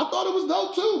was dope. I thought it was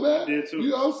dope too, man. I did too. You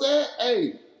know what I'm saying?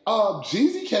 Hey,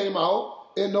 Jeezy came out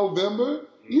in November.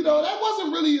 You know, that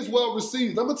wasn't really as well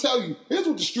received. I'm gonna tell you, here's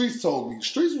what the streets told me. The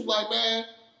streets was like, man,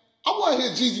 I want to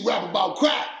hear Jeezy rap about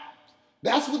crack.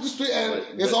 That's what the street,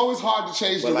 and it's always hard to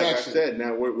change But direction. like I said,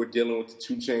 now we're dealing with the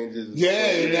 2 Chainz.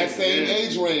 Yeah, in that same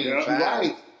age range.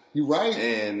 Yeah. You're right.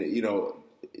 And, you know,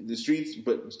 the streets,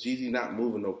 but Jeezy not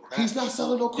moving no crack. He's not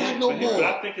selling no crack no But more.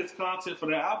 I think his content for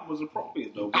that album was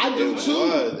appropriate, though. I do It too.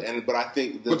 was, but I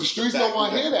think But the streets don't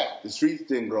want to hear that. The streets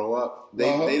didn't grow up. They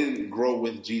didn't grow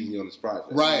with Jeezy on this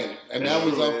project. Right. And that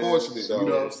was unfortunate. So, you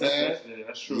know what I'm saying?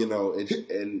 That's true. You know,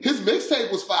 and His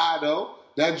mixtape was fire, though.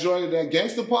 That joint, that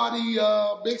Gangsta Party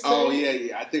mixtape. oh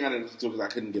yeah. I think I didn't listen to it because I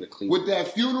couldn't get a clean. With that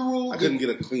Funeral. I couldn't get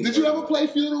a clean. Did you ever play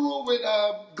Funeral with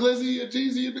Glizzy and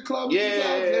Jeezy in the club?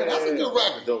 Yeah, That's a good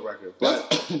record. Dope record.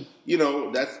 But you know,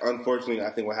 that's unfortunately I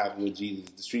think what happened with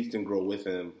Jeezy. The streets didn't grow with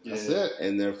him. That's it.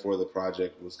 And therefore the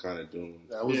project was kind of doomed.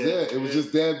 That was it. It was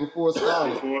just dead before it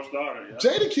started. Before it started,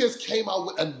 yeah. Jadakiss came out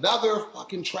with another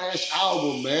fucking trash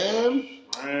album, man.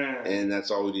 Man. And that's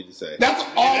all we need to say. That's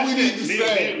all we need to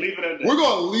say. Leave it at that. We're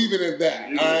going to leave it at that,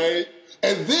 all right?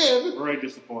 And then Very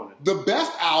disappointed. the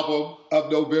best album of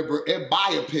November, in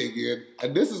my opinion,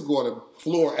 and this is going to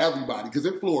floor everybody because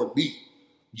it floored me,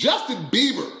 Justin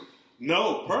Bieber.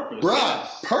 No, Purpose. Bruh,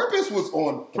 Yes. Purpose was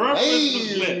on Purpose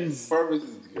was lit. flames. Purpose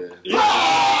is good.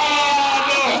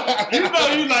 Ah, no. You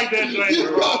know you like that joint, You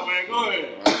Jerome, know. man. Go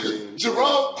ahead.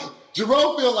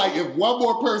 Jerome feel like if one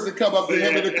more person come up to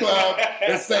him in the club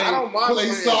and say, I don't mind play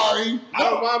playing. sorry. I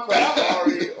don't mind playing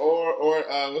Sorry or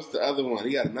what's the other one?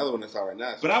 He got another one that's out right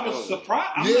now. But I was surprised.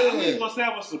 I'm not going to say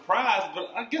I was surprised,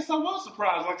 but I guess I was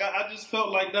surprised. Like, I just felt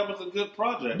like that was a good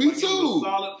project. Me Like, it was too. a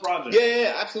solid project.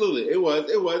 Yeah, absolutely. It was.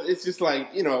 It's just like,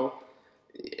 you know,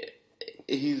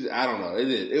 I don't know.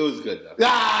 It was good though.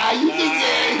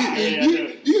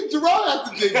 Jerome has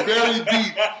to dig very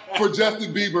deep for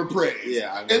Justin Bieber praise.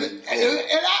 Yeah, I and, mean, and I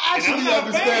And I'm actually not a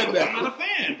understand fan. that. I'm not a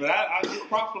fan, but I get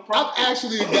props for I'm props.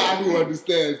 actually a guy who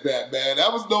understands that, man.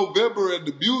 That was November in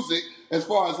the music. As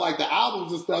far as like the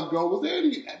albums and stuff go, was there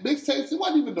any mixtapes? There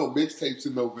wasn't even no mixtapes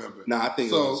in November. Nah, I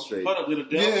think it was straight. Hold up, did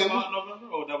Adele Yeah. come out in November,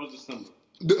 or that was December?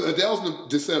 Adele's in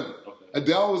December. Okay.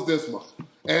 Adele was this month.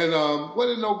 And what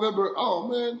in November? Oh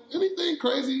man, anything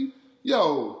crazy?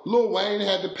 Yo, Lil Wayne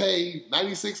had to pay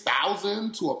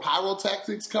 $96,000 to a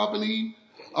pyrotechnics company.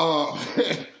 What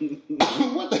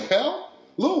the hell?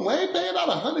 Lil Wayne paying out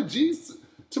 100 G's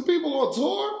to people on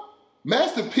tour?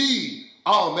 Master P.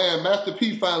 Oh man, Master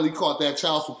P finally caught that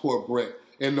child support brick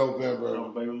in November.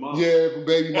 From Baby Mom. Yeah, for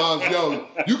baby moms, yo.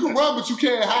 You can run, but you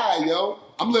can't hide, yo.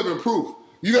 I'm living proof.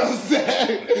 You know what I'm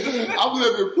saying? I'm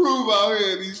living proof out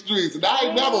here in these streets. And I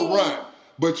ain't never run.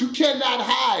 But you cannot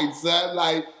hide, son.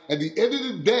 Like, at the end of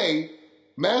the day,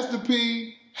 Master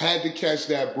P had to catch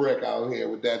that brick out here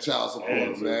with that child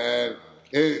support, man.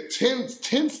 10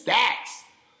 stacks.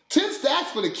 10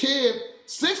 stacks for the kid,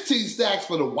 16 stacks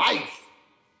for the wife.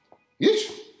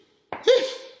 Yeesh.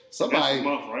 Yeesh. Somebody. That's a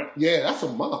month, right? Yeah, that's a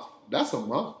month. That's a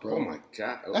month, bro. Oh my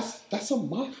god. That's a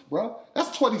month, bro.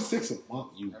 That's 26 a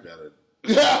month. You better.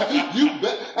 Yeah, you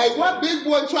bet. Hey, what big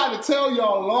boy tried to tell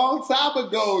y'all a long time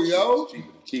ago, yo? Cheaper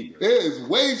to keep It is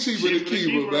way cheaper to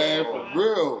keep it, man, for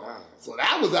real. God. So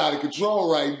that was out of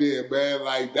control right there, man.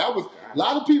 Like, that was, a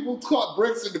lot of people caught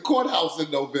bricks in the courthouse in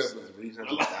November.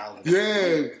 300,000.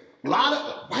 Yeah. A lot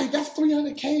of, wait, that's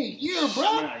 $300K a year, bro.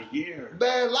 Not a year.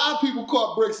 Man, a lot of people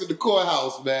caught bricks in the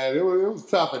courthouse, man. It was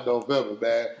tough in November,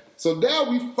 man. So now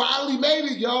we finally made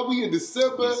it, y'all. We in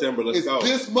December. Let's it's go.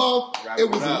 this month. Wrap it it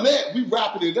was up. lit. We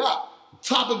wrapping it up.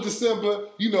 Top of December,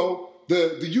 you know,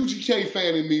 the UGK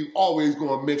fan in me always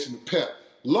going to mention the Pimp.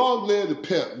 Long live the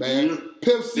Pimp, man. Yeah.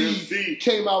 Pimp C Pimp C.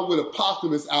 came out with a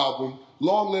posthumous album,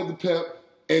 Long Live the Pimp,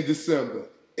 in December.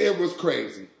 It was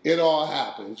crazy. It all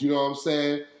happens. You know what I'm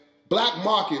saying? Black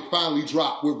Market finally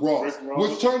dropped with Ross, Rick Ross.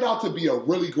 which turned out to be a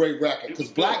really great record because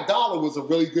Black Dollar was a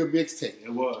really good mixtape. It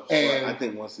was. And I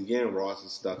think once again Ross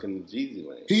is stuck in the Jeezy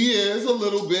lane. he is a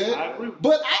little bit, I agree.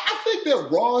 but I think think that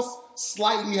Ross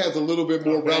slightly has a little bit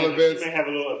more relevance He may have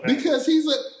a little advantage.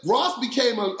 because Ross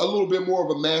became a little bit more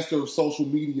of a master of social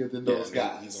media than those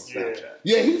guys. He's on Snapchat.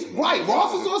 Yeah, he's right.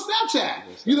 Ross is on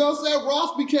Snapchat. You know what I'm saying?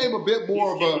 Ross became a bit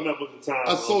more He's of keeping up with the times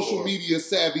a on social board. media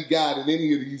savvy guy than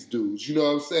any of these dudes. You know what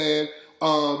I'm saying?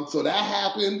 So that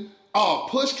happened. Oh,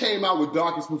 Push came out with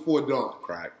Darkest Before Dawn.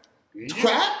 Crack.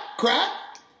 Crack?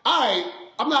 All right.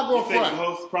 I'm not You going to think the front.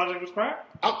 whole project was crack?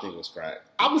 I think it was crack.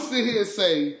 I'm going to sit here and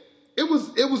say it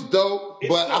was dope, It's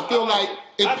but dope. I feel like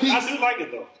it I peaks. do like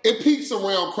it though. It peaks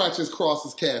around Crutches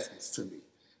Cross's caskets to me.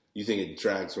 You think it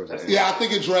drags towards the end? Yeah, I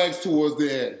think it drags towards the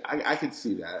end. I can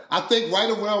see that. I think right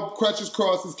around Crutches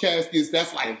Cross's caskets,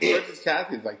 that's like And it. Curtis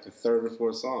Cassidy is like the third or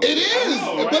fourth song. It is,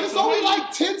 know, but right? it's only like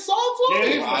 10 songs on Yeah, it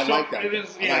it. is. I like that. It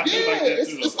is. I Yeah, like I do Yeah, like that it's,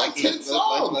 too. it's like 10 Let's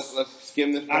songs. let's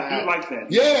skim this. I do like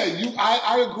that. Yeah,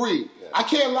 I agree. I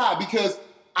can't lie because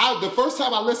the first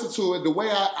time I listened to it, the way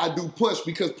I do Push,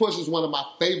 because Push is one of my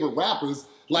favorite rappers,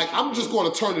 like I'm just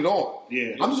going to turn it on.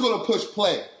 Yeah. I'm just going to push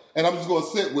play, and I'm just going to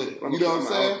sit with it. You know what I'm I'm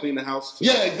saying? clean the house too.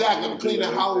 Yeah, exactly. I'm gonna clean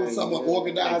the house. I'm gonna Yeah.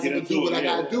 organize. I'm Get gonna do into what it, I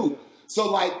gotta yeah. do. So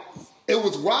like, it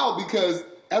was wild because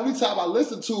every time I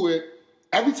listened to it,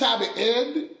 every time it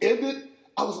ended,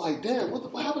 I was like, damn,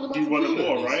 what happened to my You wanted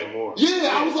computer? more, right? Some more. Yeah,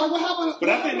 I was like, what happened? But what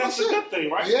I think happened to that's my a shit? good thing,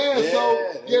 right? Yeah,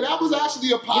 so that was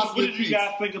actually a What positive did you piece.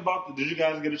 guys think about? Did you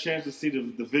guys get a chance to see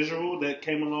the visual that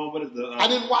came along with it? I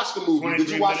didn't watch the movie. Did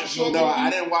you watch the 23 short No, movie? I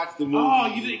didn't watch the movie. Oh,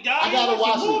 you didn't? Y'all I gotta didn't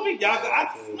watch watch the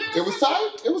movie? It was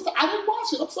tight. It was. I didn't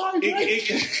watch it. I'm sorry,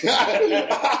 Drake.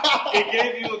 It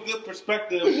gave you a good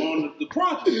perspective on the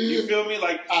project. You feel me?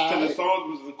 Like, because the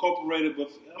song was incorporated, but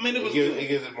I mean, it was good. It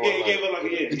gives it more. Yeah, it gave it like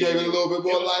It gave it a little bit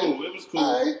more It was light. cool. It was cool.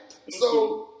 All right. was So,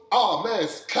 cool. oh man,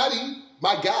 Cuddy,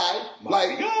 my guy.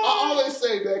 guy. I always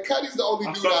say, man, Cuddy's the only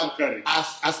I dude fuck with Cudi.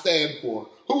 I stand for.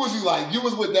 Who was you like? You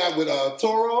was with that with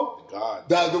Toro. God.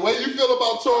 The way you feel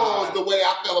about Toro is the way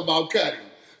I feel about Cuddy.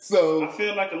 So I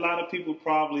feel like a lot of people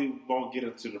probably won't get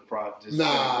into the project.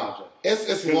 nah, it's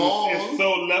 'Cause long It's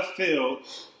so left field.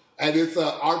 and it's an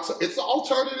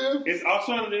alternative. It's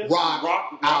alternative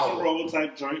Rock and album. roll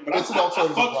type joint. But It's I an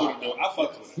alternative fucked with rock it though. I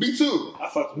fucked with it. Me too. I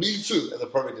fucked with it. Me too. That's a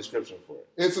perfect description for it.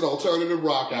 It's an alternative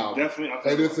rock album. Definitely, I fuck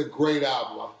And with it's a great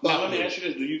album. I Now fuck let me with ask you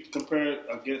this: do you compare it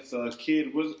against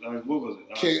Kid? What was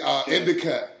it?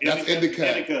 Indica. That's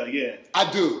Indica. Indica, yeah.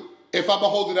 I do. If I'm gonna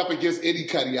hold it up against any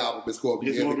Cuddy album, it's gonna be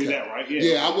It's gonna be Indica. that, right? Yeah.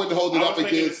 Yeah, I wouldn't hold it I up was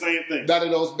thinking against the same thing. none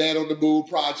of those Man on the Moon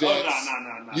projects.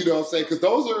 Oh, no. You know what I'm saying? Because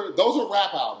those are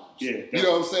rap albums. Yeah, You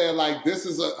know what I'm saying? Like this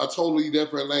is a totally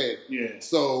different lane. Yeah.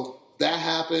 So that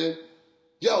happened.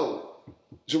 Yo,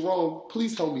 Jerome,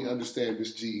 please help me understand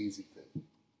this G-Eazy thing.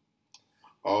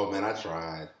 Oh man, I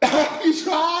tried. You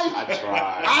tried? I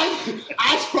tried.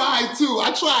 I tried too.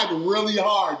 I tried really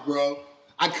hard, bro.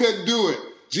 I couldn't do it.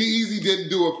 G-Eazy didn't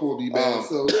do it for me, man.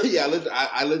 So Yeah,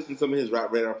 I listened to some of his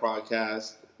Rap Radar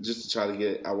podcasts just to try to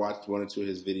get. I watched one or two of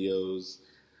his videos.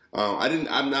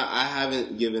 I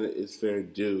haven't given it its fair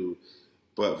due,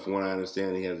 but from what I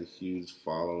understand, he has a huge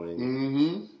following.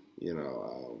 mhm. You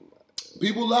know,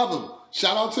 People love him.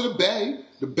 Shout out to the Bay.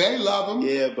 The Bay love him.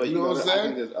 yeah, but you know what I'm I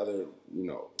saying? think there's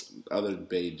other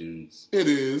Bay dudes. It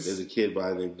There's is. a kid by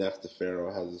the name Def the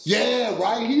Pharaoh has a Yeah,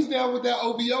 right. He's down with that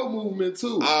OVO movement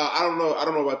too. I don't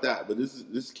know about that, but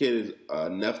this kid is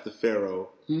Neff the Pharaoh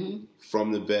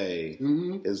from the Bay.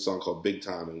 It's a song called Big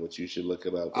Time, in which you should look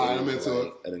it up. All right, I'm It's into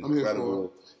it. An I'm here for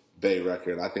incredible Bay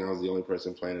record. I think I was the only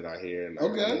person playing it out here, and I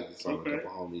Okay. made the song with a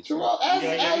couple homies. Well, as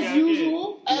Yeah.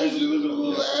 usual, as Yeah,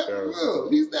 usual, yeah, as fair. usual.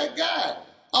 He's that guy.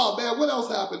 Oh man, what else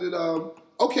happened?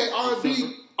 Okay,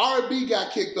 R&B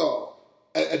got kicked off.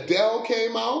 Adele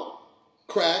came out.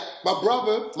 Crack. My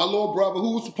little brother,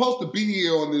 who was supposed to be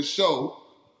here on this show,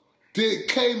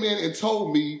 came in and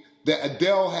told me that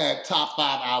Adele had top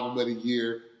 5 album of the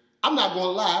year. I'm not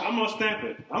gonna lie. I'm gonna stamp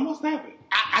it.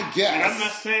 I guess.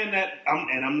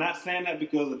 And I'm not saying that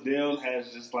because Adele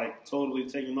has just like totally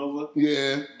taken over.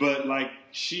 Yeah. But like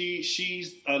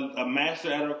she's a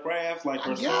master at her craft. Like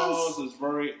her I guess. songs is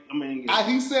very.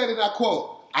 He said, and I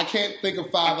quote, I can't think of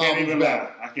 5 I can't albums even better.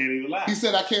 lie. I can't even lie. He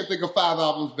said, I can't think of 5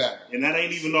 albums better. And that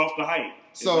ain't even off the hype.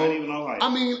 It's So, not even off hype.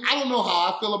 I mean, I don't know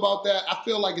how I feel about that. I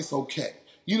feel like it's okay.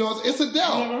 You know, it's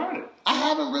Adele. You never heard it. I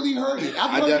haven't really heard it. I I've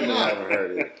heard definitely enough. haven't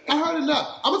heard it. I heard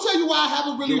enough. I'm gonna tell you why I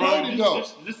haven't really heard it though.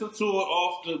 Just listen to it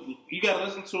off the. You gotta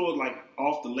listen to it like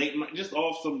off the late night, just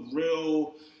off some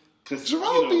real. Cause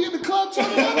Jerome be in the club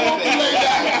turning up off the late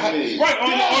night. Right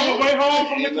on the way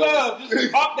home from the club,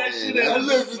 just pop that shit in.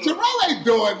 Listen, Jerome ain't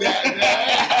doing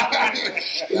that,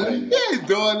 man. ain't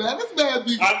doing that. This man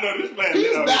be. I know this man.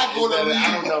 He's not going to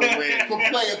I don't know leave from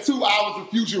playing 2 hours of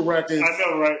Future Records. I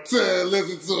know, right? To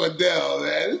listen to Adele,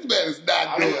 man. This man is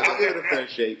not doing I'll give that. it a fair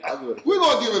shake. We're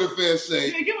gonna give it a fair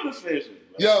shake. Yeah, give it a fair shake.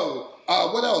 Yo,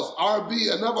 what else? R&B,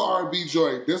 another R&B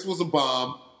joint. This was a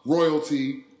bomb.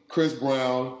 Royalty, Chris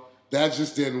Brown. That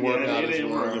just didn't work out as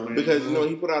well. Because,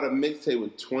 he put out a mixtape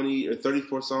with 20 or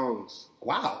 34 songs.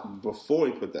 Wow. Before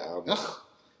he put the album.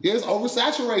 Yeah, it's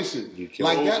oversaturation.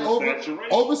 Like that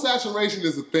oversaturation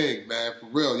is a thing, man, for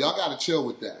real. Y'all gotta chill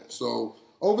with that. So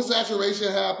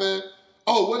oversaturation happened.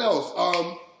 Oh, what else?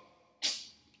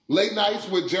 Late Nights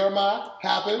with Jeremiah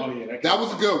happened. Oh, yeah, that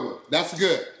was a good one. That's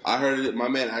good. I heard it. My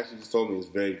man actually just told me it's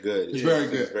very good. It's very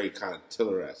good. It's very kind of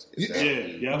Tiller-esque.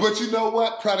 Yeah. But you know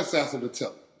what? Predecessor to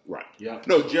Tiller. Right. Yeah.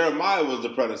 No, Jeremiah was the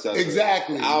predecessor.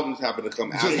 Exactly. The albums happened to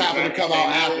come out. Just happened to come out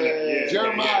after. Yeah.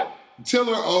 Jeremiah,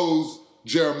 Tiller owes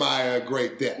Jeremiah a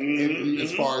great debt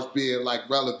as far as being like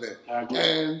relevant.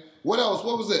 And what else?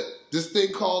 What was it? This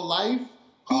thing called Life?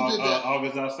 Who did that?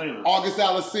 August Alsina. August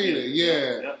Alsina,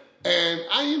 yeah. And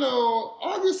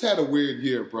August had a weird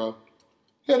year, bro.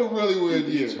 He had a really weird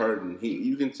year. He's hurting.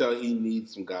 You can tell he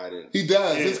needs some guidance. He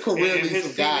does. His career needs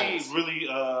some guidance. His really,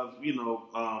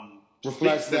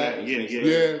 reflects that.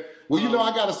 Yeah. Well,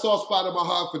 I got a soft spot in my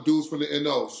heart for dudes from the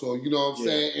NO. So, you know what I'm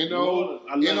saying?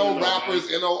 NO rappers,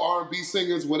 NO R&B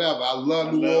singers, whatever. I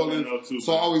love New Orleans. Too,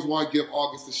 so I always want to give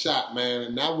August a shot, man.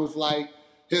 And that was like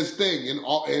his thing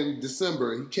in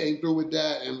December. He came through with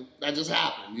that, and that just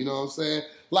happened. You know what I'm saying?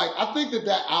 Like, I think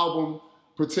that album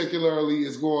particularly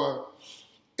is going,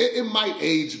 it might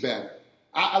age better.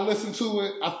 I listen to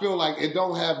it. I feel like it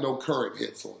don't have no current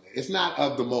hits on it. It's not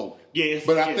of the moment.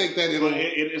 But I think that it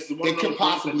can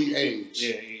possibly age.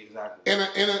 Yeah, exactly.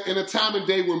 In a time and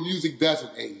day where music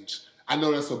doesn't age. I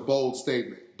know that's a bold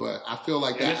statement, but I feel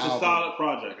like that album. It's a solid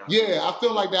project. I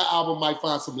feel like that album might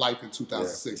find some life in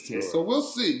 2016. Yeah, sure. So we'll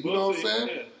see. You know what I'm saying?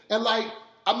 Yeah.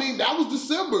 And that was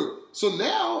December. So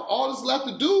now all that's left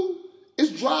to do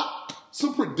is drop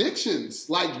some predictions.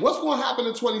 Like, what's going to happen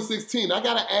in 2016? I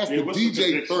got to ask the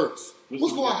DJ first.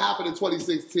 What's going to happen in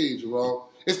 2016, Jerome?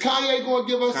 Is Kanye going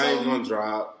to give us something? Kanye's going to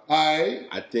drop. All right.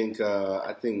 I think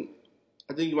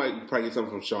you might probably get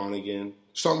something from Sean again.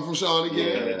 Something from Sean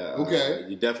again? Yeah. Okay.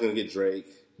 You're definitely going to get Drake.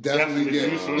 Definitely get.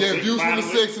 Views from the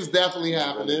Six is definitely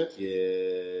happening.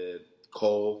 Yeah.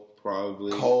 Cole.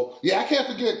 Probably. Cole. Yeah, I can't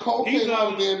forget. Cole came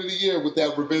out at the end of the year with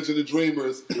that Revenge of the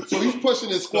Dreamers. So he's pushing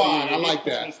his squad. I like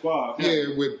that. Squad.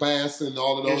 Yeah, with Bass and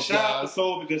all of those guys. Shout out to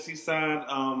Cole because he signed,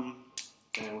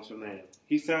 what's her name?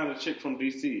 He signed a chick from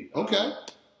DC. Okay.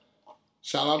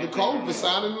 Shout out to Cole for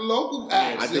signing the local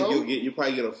acts. I think you'll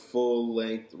probably get a full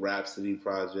length Rhapsody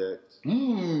project.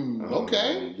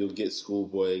 Okay. You'll get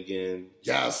Schoolboy again.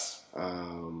 Yes.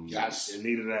 Yes. They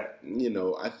needed that.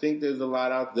 I think there's a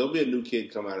lot out. There'll be a new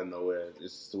kid come out of nowhere.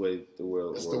 It's the way the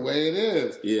world works. It's the way it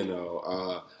is.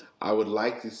 I would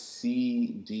like to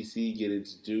see DC get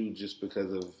its due just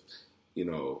because of,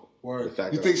 the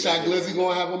fact. You think Shy Glizzy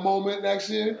gonna have a moment next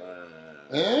year?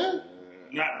 Who?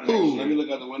 Let me look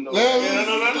out the window.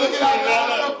 Look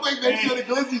out. Make sure the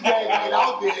Glizzy gang ain't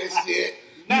out there and shit.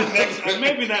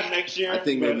 Maybe not next year. I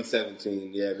think maybe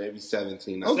 17. Yeah, maybe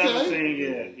 17. Okay.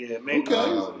 17, yeah, maybe.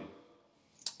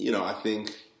 Okay. I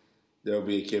think there'll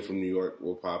be a kid from New York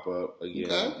will pop up again.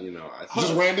 Okay. I think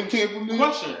just random kid from New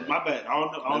York. Question. My bad. I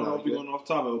don't know if we're going off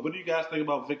topic. What do you guys think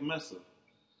about Vic Mensa?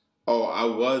 Oh, I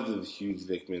was a huge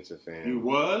Vic Mensa fan. You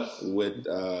was? With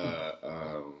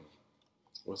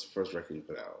what's the first record you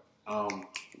put out?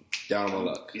 Down on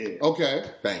My Luck. Yeah. Okay.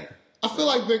 Banger. I feel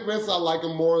like Vic Mensa, I like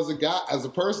him more as a guy, as a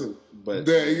person. But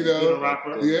a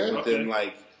rapper. Yeah. But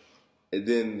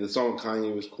then the song with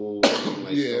Kanye was cool. And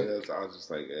I was just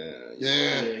like,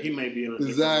 yeah, he may be in a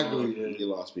exactly. You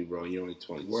lost me, bro. You're only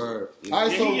 20. Word. All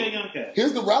right, so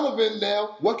here's the relevant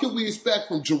now. What can we expect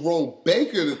from Jerome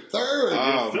Baker III in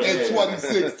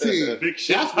 2016? Big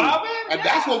shit popping. And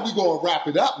that's what we're going to wrap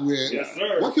it up with. Yes,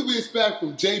 sir. What can we expect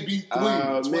from JB3 in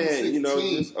 2016?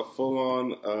 Man, just a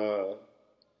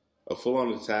full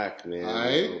on attack, man. All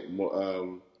right.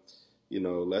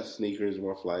 Less sneakers,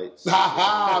 more flights.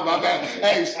 My bad.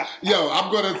 Hey,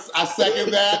 I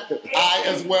second that. I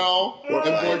as well am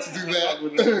going to do that.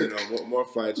 More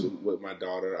flights with my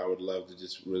daughter. I would love to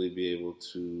just really be able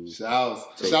to. Shouts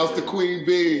to Queen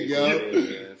Bee, yo.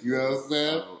 You know what I'm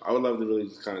saying? I would love to really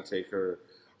just kind of take her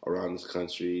around this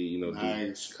country,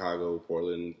 nice. Chicago,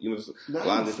 Portland, just a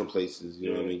lot of different places,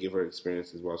 what I mean, give her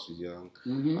experiences while she's young.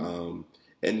 Mm-hmm.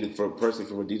 And from a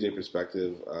DJ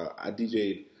perspective, I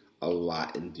DJ'd a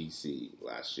lot in DC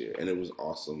last year, and it was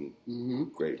awesome. Mm-hmm.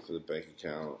 Great for the bank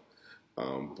account.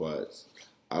 But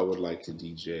I would like to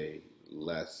DJ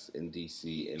less in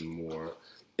DC and more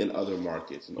in other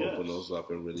markets and open those up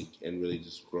and really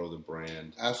just grow the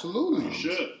brand. Absolutely, you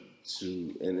should.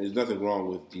 And there's nothing wrong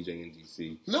with DJing in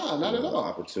DC. No, not at all.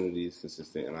 Opportunity is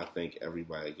consistent, and I think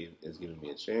everybody is giving me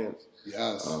a chance.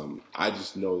 Yes. I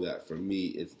just know that for me,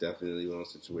 it's definitely one of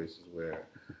those situations where,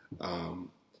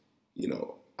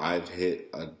 I've hit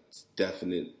a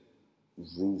definite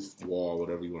roof, wall,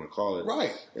 whatever you want to call it,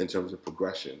 right? In terms of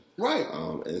progression, right?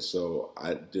 And so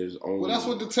there's only. Well, that's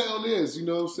what the town is. You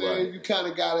know what I'm saying? Right. You kind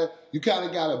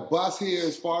of gotta bust here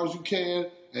as far as you can.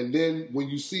 And then when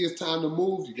you see it's time to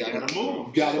move, you gotta move.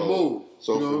 You gotta move.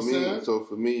 So you know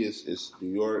for me, it's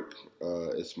New York,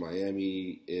 it's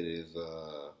Miami,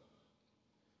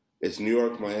 it's New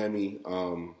York, Miami.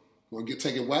 Want to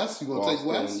take it west? You want to take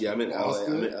west? Yeah, I'm in LA.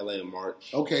 I'm in LA in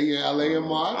March. Okay, yeah, LA in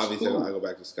March. Obviously, cool. I go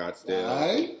back to Scottsdale. All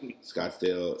right.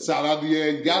 Scottsdale. Shout out to you.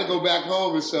 You got to go back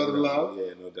home and show the love.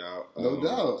 Yeah, no doubt. No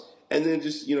doubt. And then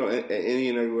just, any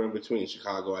and everywhere in between.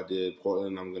 Chicago, I did.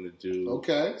 Portland, I'm gonna do.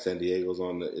 Okay. San Diego's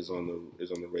on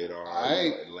the radar. All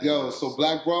right. Atlanta, so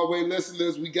Black Broadway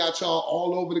listeners, we got y'all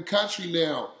all over the country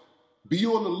now. Be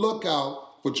on the lookout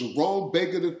for Jerome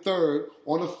Baker III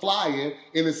on a flyer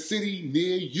in a city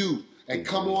near you. And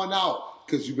come on out,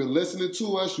 because you've been listening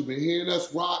to us, you've been hearing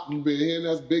us rock, you've been hearing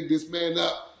us big this man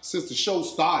up since the show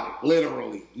started,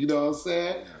 literally. You know what I'm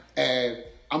saying? Yeah. And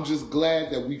I'm just glad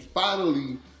that we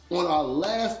finally, on our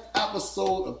last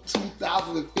episode of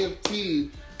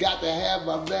 2015, got to have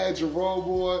my man Jerome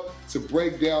on to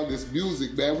break down this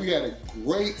music, man. We had a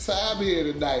great time here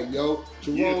tonight, yo.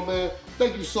 Jerome, man,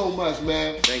 thank you so much,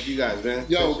 man. Thank you guys, man.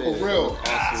 Yo, for real.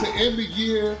 Awesome. To end the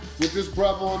year with this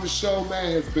brother on the show,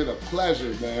 man, has been a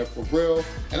pleasure, man, for real.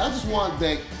 And I just want to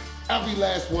thank every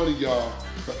last one of y'all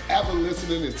for ever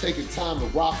listening and taking time to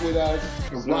rock with us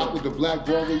and rock with the Black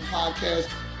Broadway podcast.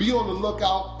 Be on the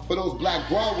lookout for those Black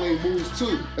Broadway moves,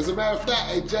 too. As a matter of fact,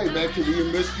 hey, Jay, man, can we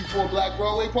enlist you for a Black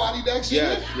Broadway party next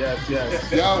year? Yes.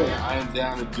 Yo. I am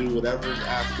down to do whatever is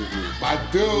asked of me. My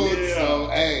dude. Yeah. So,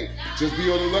 hey, just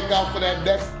be on the lookout for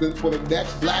the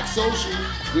next Black Social.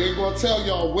 We ain't going to tell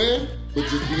y'all when, but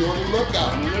just be on the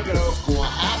lookout. It's going to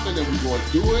happen, and we're going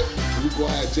to do it. And we're going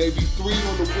to have JB3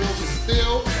 on the wheels of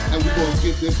steel, and we're going to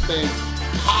get this thing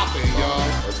popping, y'all.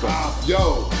 That's right.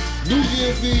 Yo, New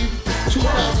Year's Eve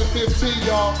 2015,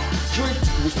 y'all. Drink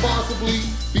responsibly.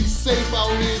 Be safe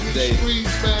out here in these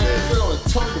streets, man. We're going to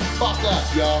turn the fuck up,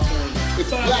 y'all.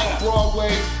 It's Black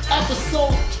Broadway,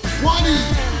 episode 20.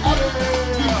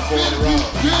 We did it!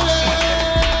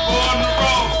 On the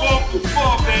road, 4 for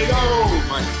 4, baby. Yo,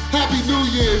 Happy New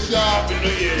Year's, y'all. Happy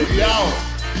New Year's. We out.